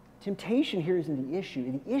 Temptation here isn't the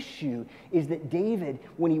issue. The issue is that David,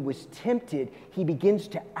 when he was tempted, he begins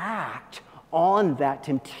to act on that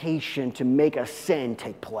temptation to make a sin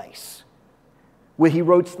take place. When he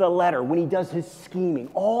writes the letter, when he does his scheming,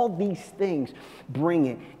 all these things bring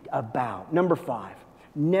it about. Number 5,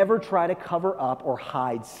 never try to cover up or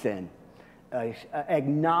hide sin.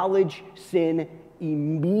 Acknowledge sin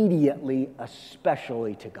immediately,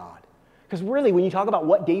 especially to God. Because really, when you talk about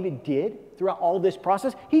what David did throughout all this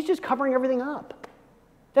process, he's just covering everything up.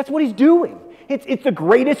 That's what he's doing. It's the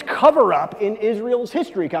greatest cover-up in Israel's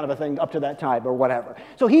history kind of a thing up to that time or whatever.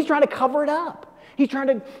 So he's trying to cover it up. He's trying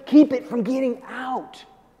to keep it from getting out.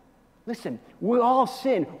 Listen, we all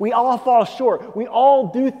sin. We all fall short. We all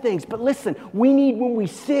do things. But listen, we need, when we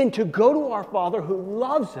sin, to go to our Father who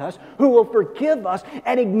loves us, who will forgive us,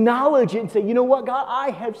 and acknowledge it and say, you know what, God,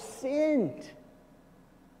 I have sinned.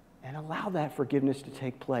 And allow that forgiveness to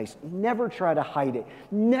take place. Never try to hide it.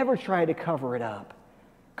 Never try to cover it up.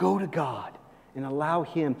 Go to God and allow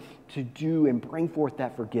Him to do and bring forth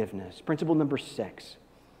that forgiveness. Principle number 6.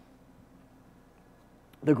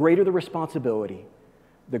 The greater the responsibility,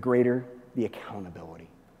 the greater the accountability.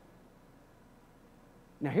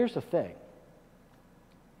 Now here's the thing,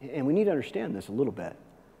 and we need to understand this a little bit.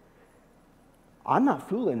 I'm not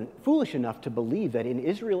foolish enough to believe that in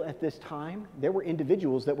Israel at this time, there were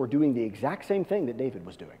individuals that were doing the exact same thing that David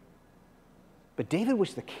was doing. But David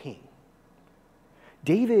was the king.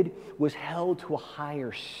 David was held to a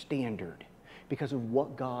higher standard because of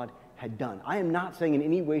what God had done. I am not saying in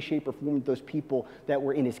any way, shape, or form that those people that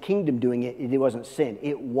were in his kingdom doing it, it wasn't sin.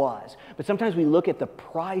 It was. But sometimes we look at the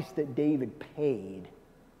price that David paid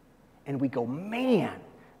and we go, man,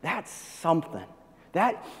 that's something.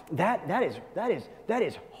 That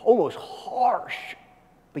is almost harsh.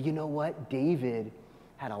 But you know what? David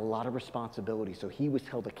had a lot of responsibility, so he was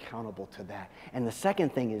held accountable to that. And the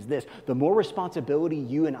second thing is this: the more responsibility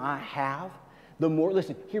you and I have, the more,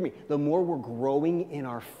 listen, hear me, the more we're growing in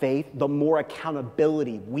our faith, the more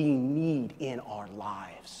accountability we need in our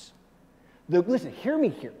lives. Listen, hear me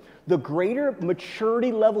here. The greater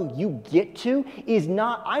maturity level you get to is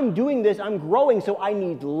not, I'm doing this, I'm growing, so I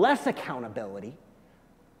need less accountability.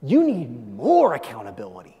 You need more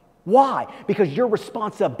accountability. Why? Because your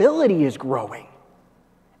responsibility is growing.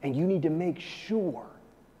 And you need to make sure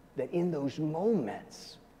that in those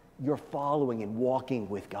moments, you're following and walking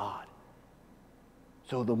with God.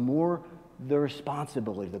 So the more the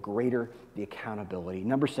responsibility, the greater the accountability.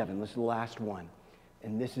 Number 7, this is the last one,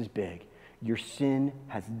 and this is big. Your sin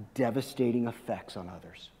has devastating effects on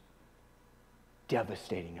others.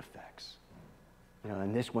 Devastating effects.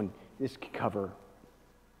 And this can cover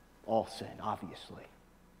all sin, obviously.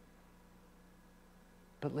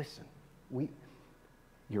 But listen,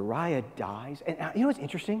 Uriah dies, and you know what's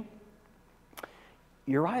interesting?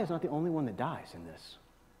 Uriah is not the only one that dies in this.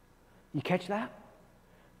 You catch that?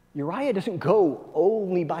 Uriah doesn't go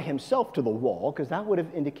only by himself to the wall, because that would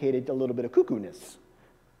have indicated a little bit of cuckoo-ness.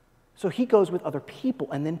 So he goes with other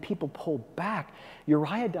people, and then people pull back.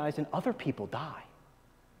 Uriah dies, and other people die.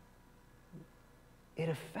 It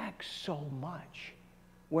affects so much.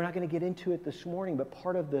 We're not going to get into it this morning, but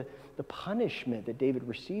part of the punishment that David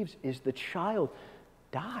receives is the child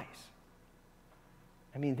dies.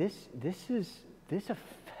 I mean, this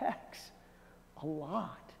affects a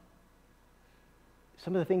lot.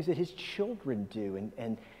 Some of the things that his children do.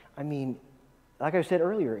 And I mean, like I said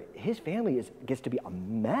earlier, his family gets to be a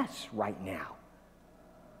mess right now.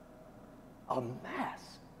 A mess.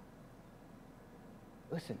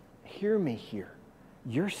 Listen, hear me here.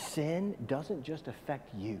 Your sin doesn't just affect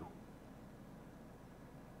you.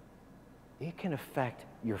 It can affect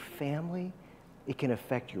your family. It can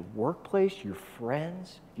affect your workplace, your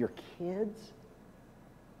friends, your kids.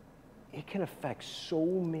 it can affect so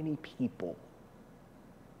many people.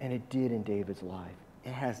 And it did in David's life.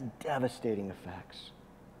 It has devastating effects.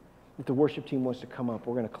 If the worship team wants to come up,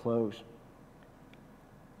 we're going to close.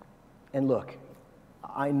 And look,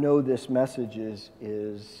 I know this message is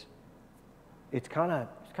it's kind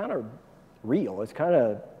of real. It's kind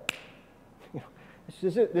of,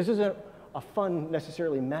 this isn't a fun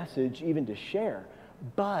necessarily message even to share.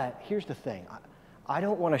 But here's the thing. I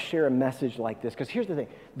don't want to share a message like this because here's the thing.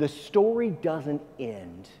 The story doesn't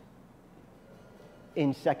end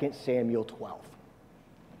in 2 Samuel 12.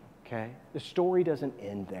 Okay? The story doesn't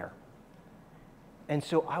end there. And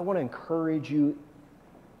so I want to encourage you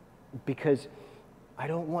because I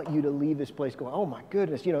don't want you to leave this place going, oh my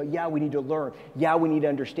goodness, yeah, we need to learn. Yeah, we need to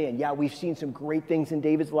understand. Yeah, we've seen some great things in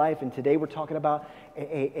David's life, and today we're talking about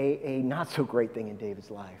a not so great thing in David's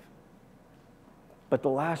life. But the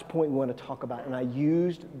last point we want to talk about, and I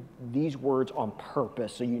used these words on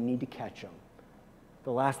purpose, so you need to catch them.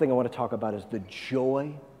 The last thing I want to talk about is the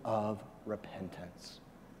joy of repentance.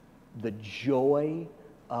 The joy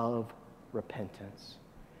of repentance.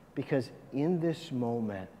 Because in this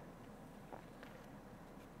moment,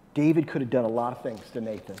 David could have done a lot of things to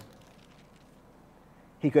Nathan.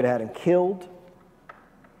 He could have had him killed.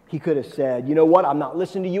 He could have said, you know what, I'm not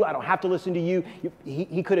listening to you. I don't have to listen to you.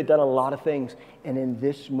 He could have done a lot of things. And in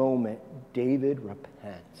this moment, David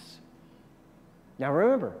repents. Now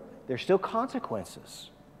remember, there's still consequences.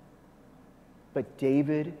 But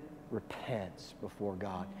David repents before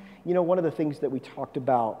God. One of the things that we talked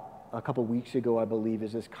about a couple weeks ago, I believe,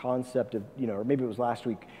 is this concept of, or maybe it was last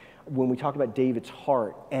week, when we talked about David's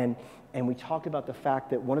heart. And we talked about the fact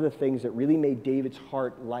that one of the things that really made David's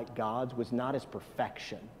heart like God's was not his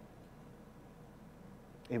perfection.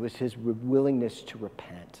 It was his willingness to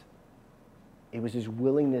repent. It was his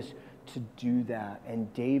willingness to do that.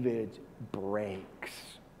 And David breaks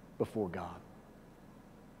before God.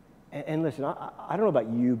 And listen, I don't know about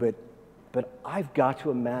you, but I've got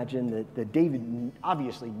to imagine that David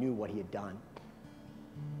obviously knew what he had done.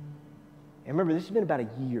 And remember, this has been about a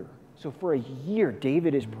year. So for a year,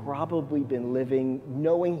 David has probably been living,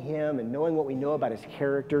 knowing him and knowing what we know about his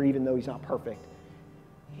character, even though he's not perfect.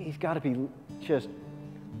 He's got to be just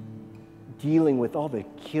dealing with all the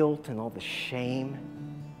guilt and all the shame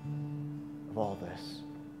of all this.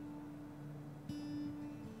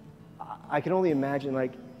 I can only imagine,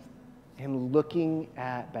 him looking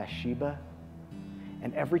at Bathsheba,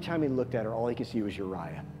 and every time he looked at her, all he could see was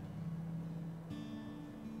Uriah.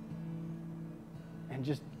 And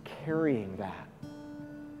just carrying that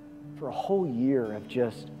for a whole year of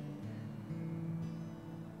just,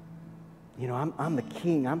 I'm the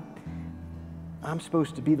king. I'm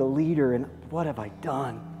supposed to be the leader, and what have I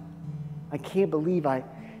done? I can't believe what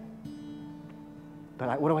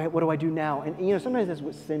do I do now? And sometimes that's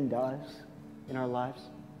what sin does in our lives.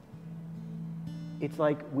 It's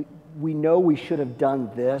like we know we should have done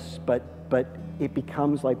this, but it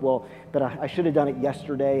becomes like, well, but I should have done it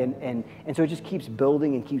yesterday. And so it just keeps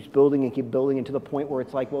building and keeps building and keeps building, and to the point where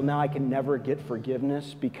it's like, well, now I can never get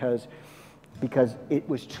forgiveness because it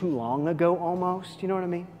was too long ago almost. You know what I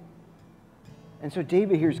mean? And so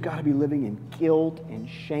David here's got to be living in guilt and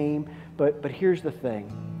shame. But here's the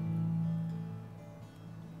thing.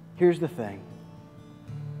 Here's the thing.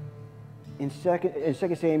 In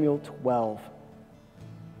 2 Samuel 12,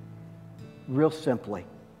 real simply,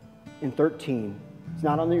 in 13, it's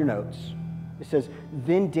not on your notes. It says,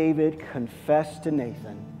 then David confessed to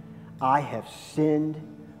Nathan, I have sinned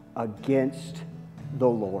against the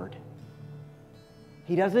Lord.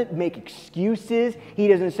 He doesn't make excuses. He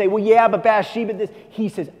doesn't say, well, yeah, but Bathsheba this. He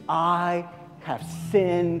says, I have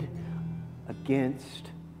sinned against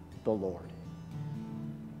the Lord.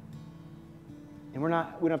 And we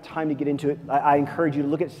don't have time to get into it. I encourage you to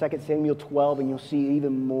look at 2 Samuel 12, and you'll see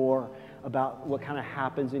even more about what kind of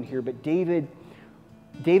happens in here. But David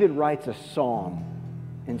writes a psalm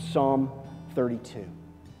in Psalm 32.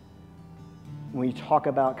 When you talk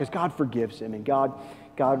about, because God forgives him, and God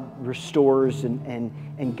restores,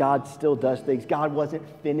 and God still does things. God wasn't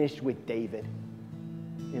finished with David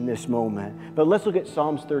in this moment. But let's look at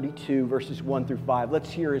Psalms 32, verses 1 through 5.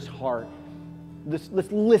 Let's hear his heart.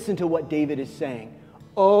 Let's listen to what David is saying.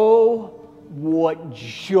 Oh, what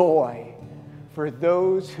joy for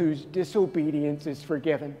those whose disobedience is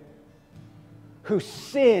forgiven, whose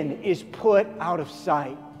sin is put out of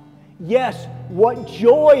sight. Yes, what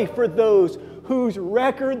joy for those whose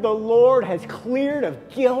record the Lord has cleared of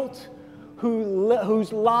guilt,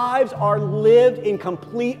 whose lives are lived in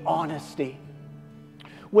complete honesty.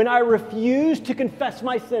 When I refused to confess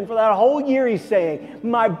my sin for that whole year, he's saying,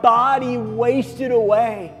 my body wasted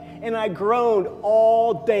away and I groaned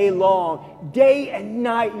all day long. Day and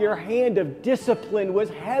night, your hand of discipline was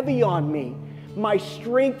heavy on me. My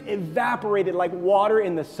strength evaporated like water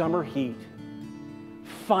in the summer heat.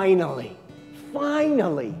 Finally,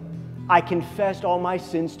 I confessed all my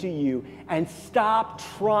sins to you and stopped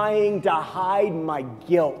trying to hide my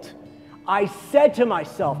guilt. I said to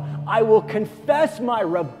myself, I will confess my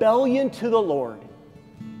rebellion to the Lord,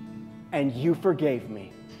 and you forgave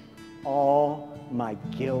me. All my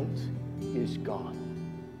guilt is gone.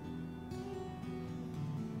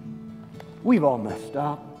 We've all messed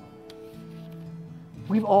up.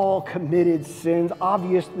 We've all committed sins.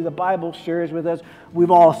 Obviously, the Bible shares with us,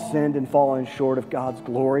 we've all sinned and fallen short of God's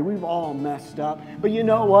glory. We've all messed up. But you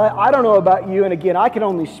know what? I don't know about you, and again, I can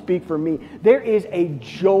only speak for me. There is a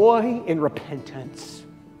joy in repentance.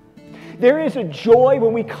 There is a joy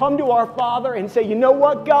when we come to our Father and say, you know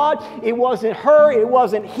what, God? It wasn't her, it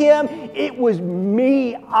wasn't him, it was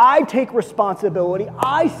me. I take responsibility.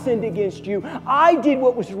 I sinned against you. I did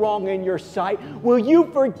what was wrong in your sight. Will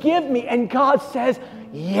you forgive me? And God says,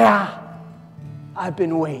 yeah, I've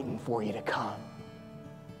been waiting for you to come.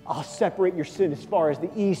 I'll separate your sin as far as the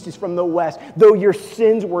east is from the west. Though your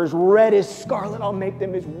sins were as red as scarlet, I'll make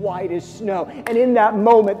them as white as snow. And in that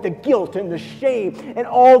moment, the guilt and the shame and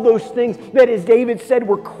all those things that, as David said,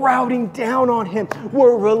 were crowding down on him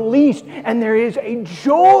were released. And there is a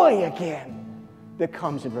joy again that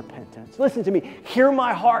comes in repentance. Listen to me. Hear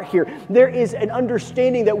my heart here. There is an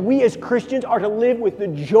understanding that we as Christians are to live with the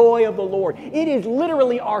joy of the Lord. It is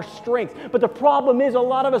literally our strength. But the problem is a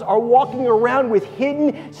lot of us are walking around with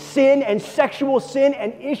hidden sin and sexual sin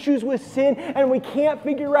and issues with sin, and we can't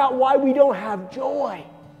figure out why we don't have joy.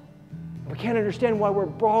 We can't understand why we're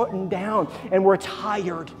brought down and we're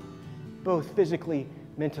tired, both physically,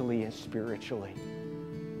 mentally, and spiritually.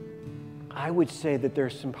 I would say that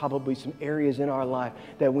there's probably some areas in our life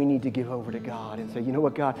that we need to give over to God and say, you know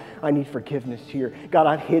what, God, I need forgiveness here. God,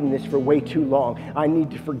 I've hidden this for way too long. I need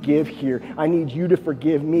to forgive here. I need you to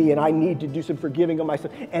forgive me, and I need to do some forgiving of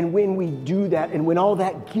myself. And when we do that, and when all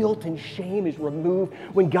that guilt and shame is removed,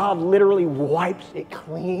 when God literally wipes it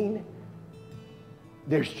clean,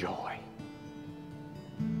 there's joy.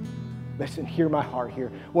 Listen, hear my heart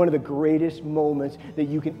here. One of the greatest moments that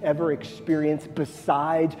you can ever experience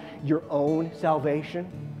besides your own salvation,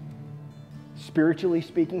 spiritually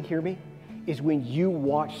speaking, hear me, is when you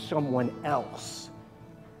watch someone else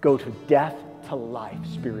go to death to life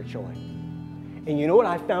spiritually. And you know what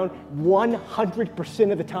I found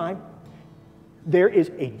 100% of the time? There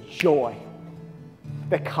is a joy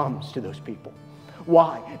that comes to those people.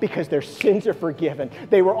 Why? Because their sins are forgiven.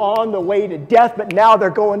 They were on the way to death, but now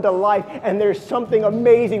they're going to life, and there's something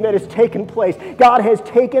amazing that has taken place. God has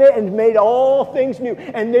taken it and made all things new,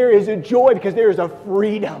 and there is a joy because there is a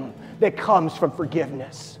freedom that comes from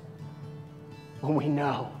forgiveness. When we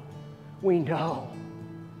know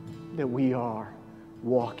that we are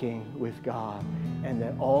walking with God and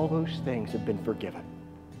that all those things have been forgiven.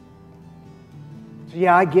 So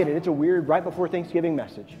yeah, I get it. It's a weird right before Thanksgiving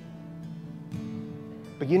message.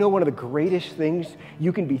 But you know one of the greatest things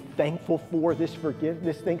you can be thankful for this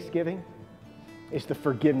Thanksgiving is the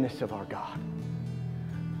forgiveness of our God.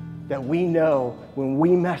 That we know when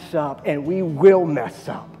we mess up, and we will mess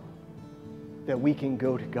up, that we can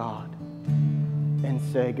go to God and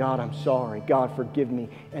say, God, I'm sorry. God, forgive me.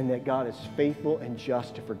 And that God is faithful and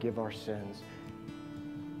just to forgive our sins.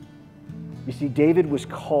 You see, David was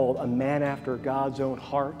called a man after God's own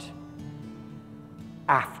heart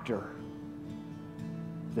after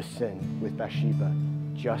the sin with Bathsheba,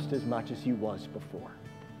 just as much as he was before.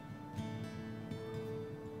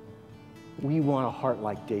 We want a heart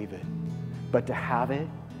like David, but to have it,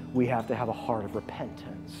 we have to have a heart of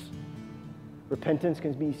repentance. Repentance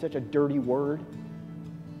can be such a dirty word,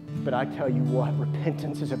 but I tell you what,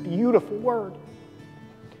 repentance is a beautiful word.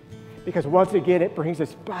 Because once again, it brings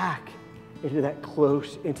us back into that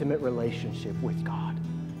close, intimate relationship with God.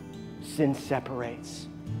 Sin separates.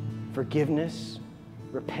 Forgiveness,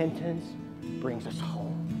 repentance brings us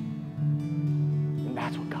home. And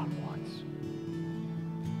that's what God wants.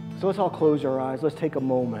 So let's all close our eyes. Let's take a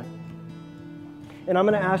moment. And I'm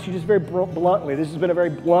going to ask you just very bluntly. This has been a very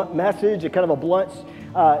blunt message, a kind of a blunt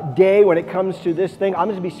day when it comes to this thing. I'm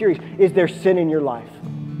just going to be serious. Is there sin in your life?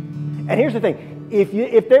 And here's the thing.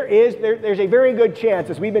 If there is, there's a very good chance,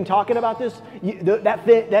 as we've been talking about this,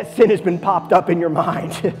 that sin has been popped up in your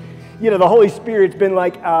mind. You know, the Holy Spirit's been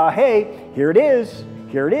like, hey, here it is.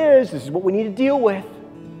 Here it is. This is what we need to deal with.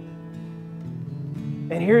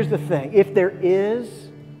 And here's the thing. If there is,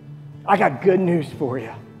 I got good news for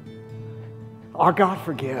you. Our God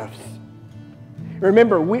forgives.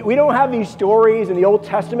 Remember, we don't have these stories in the Old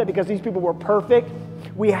Testament because these people were perfect.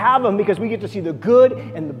 We have them because we get to see the good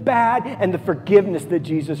and the bad and the forgiveness that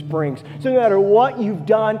Jesus brings. So no matter what you've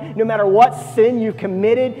done, no matter what sin you've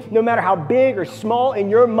committed, no matter how big or small in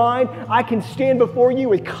your mind, I can stand before you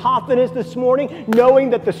with confidence this morning,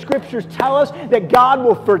 knowing that the Scriptures tell us that God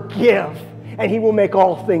will forgive and He will make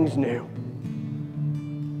all things new.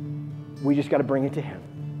 We just got to bring it to Him.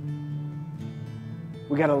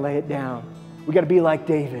 We got to lay it down. We got to be like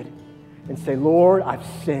David and say, Lord, I've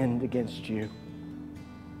sinned against you.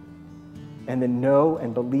 And then know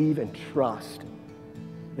and believe and trust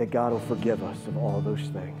that God will forgive us of all those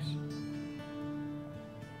things.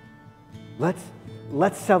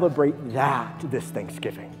 Let's celebrate that this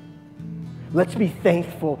Thanksgiving. Let's be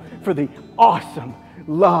thankful for the awesome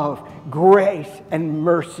love, grace, and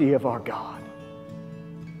mercy of our God.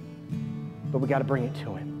 But we got to bring it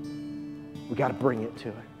to Him. We got to bring it to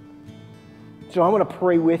Him. So I want to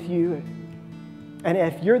pray with you. And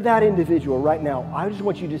if you're that individual right now, I just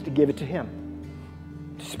want you just to give it to Him.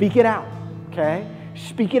 Speak it out, okay?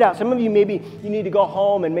 Speak it out. Some of you, maybe you need to go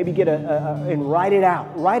home and maybe and write it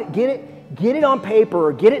out. Get it on paper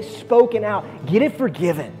or get it spoken out. Get it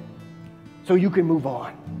forgiven so you can move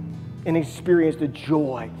on and experience the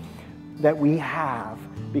joy that we have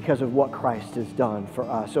because of what Christ has done for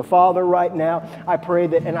us. So Father, right now, I pray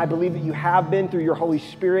that, and I believe that you have been, through your Holy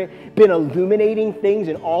Spirit, been illuminating things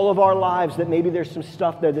in all of our lives, that maybe there's some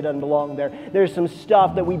stuff there that doesn't belong there. There's some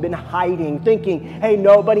stuff that we've been hiding, thinking, hey,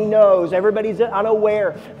 nobody knows, everybody's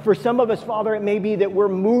unaware. For some of us, Father, it may be that we're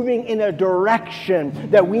moving in a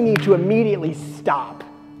direction that we need to immediately stop.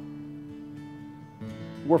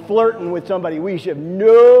 We're flirting with somebody we should have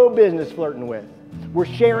no business flirting with. We're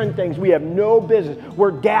sharing things we have no business.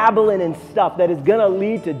 We're dabbling in stuff that is going to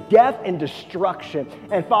lead to death and destruction.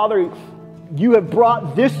 And Father, you have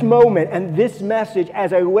brought this moment and this message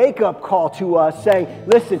as a wake-up call to us, saying,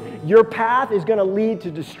 listen, your path is going to lead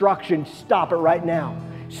to destruction. Stop it right now.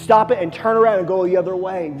 Stop it and turn around and go the other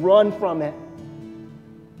way. Run from it.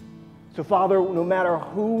 So Father, no matter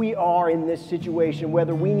who we are in this situation,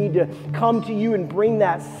 whether we need to come to you and bring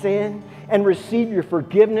that sin and receive your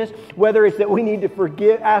forgiveness, whether it's that we need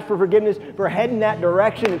to ask for forgiveness for heading that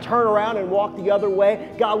direction and turn around and walk the other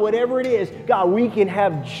way, God, whatever it is, God, we can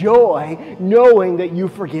have joy knowing that you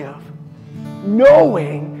forgive,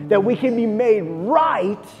 knowing that we can be made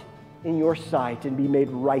right in your sight and be made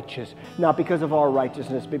righteous, not because of our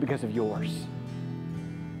righteousness, but because of yours.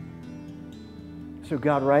 So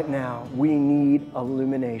God, right now, we need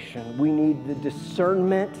illumination. We need the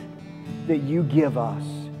discernment that you give us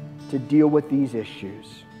to deal with these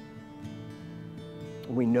issues.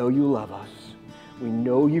 We know you love us. We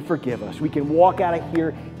know you forgive us. We can walk out of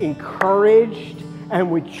here encouraged and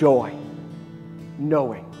with joy,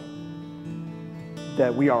 knowing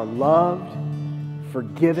that we are loved,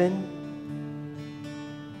 forgiven,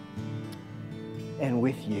 and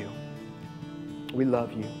with you. We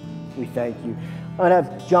love you. We thank you. I'm going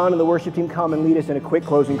to have John and the worship team come and lead us in a quick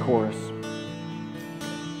closing chorus.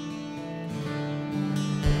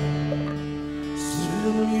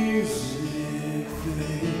 Still music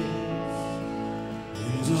fades,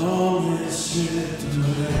 and all is stripped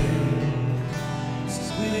away.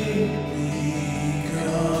 Sweetly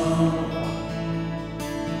come,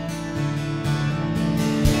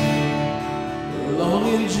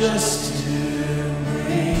 longing just to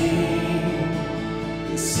bring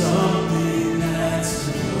something that's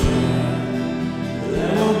good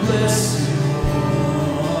that will bless your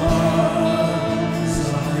hearts.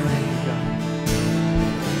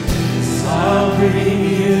 I'll bring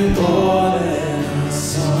you more than a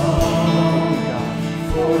song,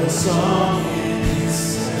 for a song in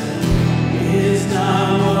itself is not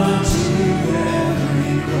what you have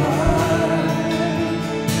required.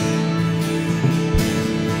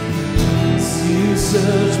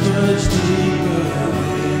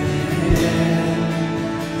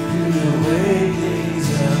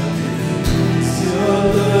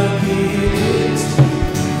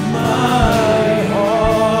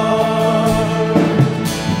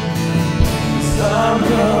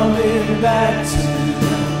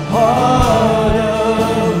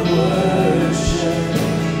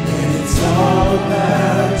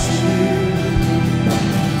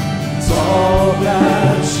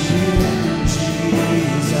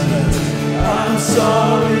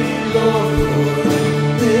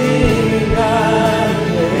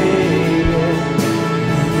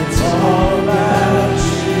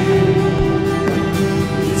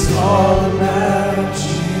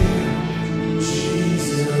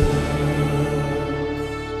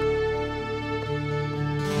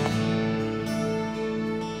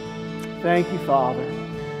 Thank you, Father.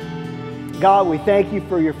 God, we thank you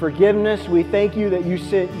for your forgiveness. We thank you that you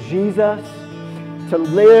sent Jesus to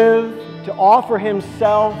live, to offer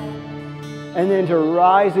himself, and then to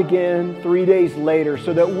rise again 3 days later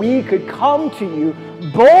so that we could come to you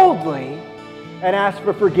boldly and ask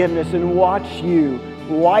for forgiveness and watch you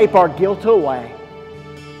wipe our guilt away.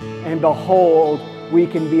 And behold, we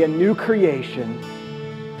can be a new creation,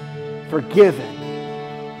 forgiven,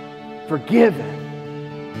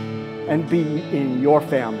 and be in your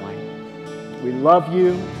family. We love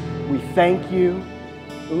you. We thank you.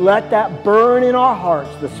 Let that burn in our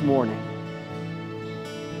hearts this morning,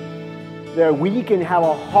 that we can have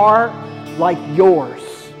a heart like yours,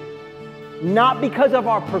 not because of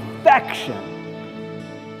our perfection,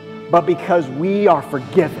 but because we are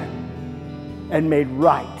forgiven and made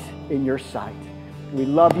right in your sight. We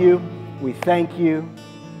love you. We thank you.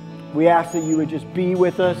 We ask that you would just be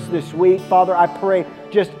with us this week. Father, I pray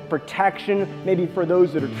just protection, maybe for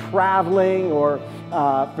those that are traveling or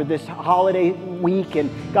for this holiday week. And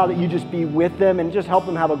God, that you just be with them and just help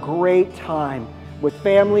them have a great time with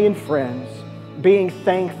family and friends, being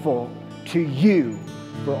thankful to you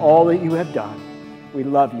for all that you have done. We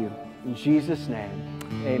love you. In Jesus' name,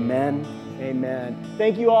 amen. Amen.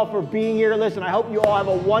 Thank you all for being here. Listen, I hope you all have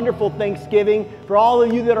a wonderful Thanksgiving. For all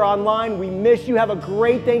of you that are online, we miss you. Have a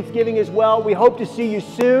great Thanksgiving as well. We hope to see you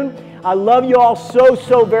soon. I love you all so,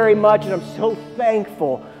 so very much, and I'm so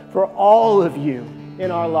thankful for all of you in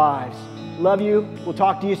our lives. Love you. We'll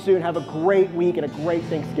talk to you soon. Have a great week and a great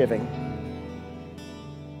Thanksgiving.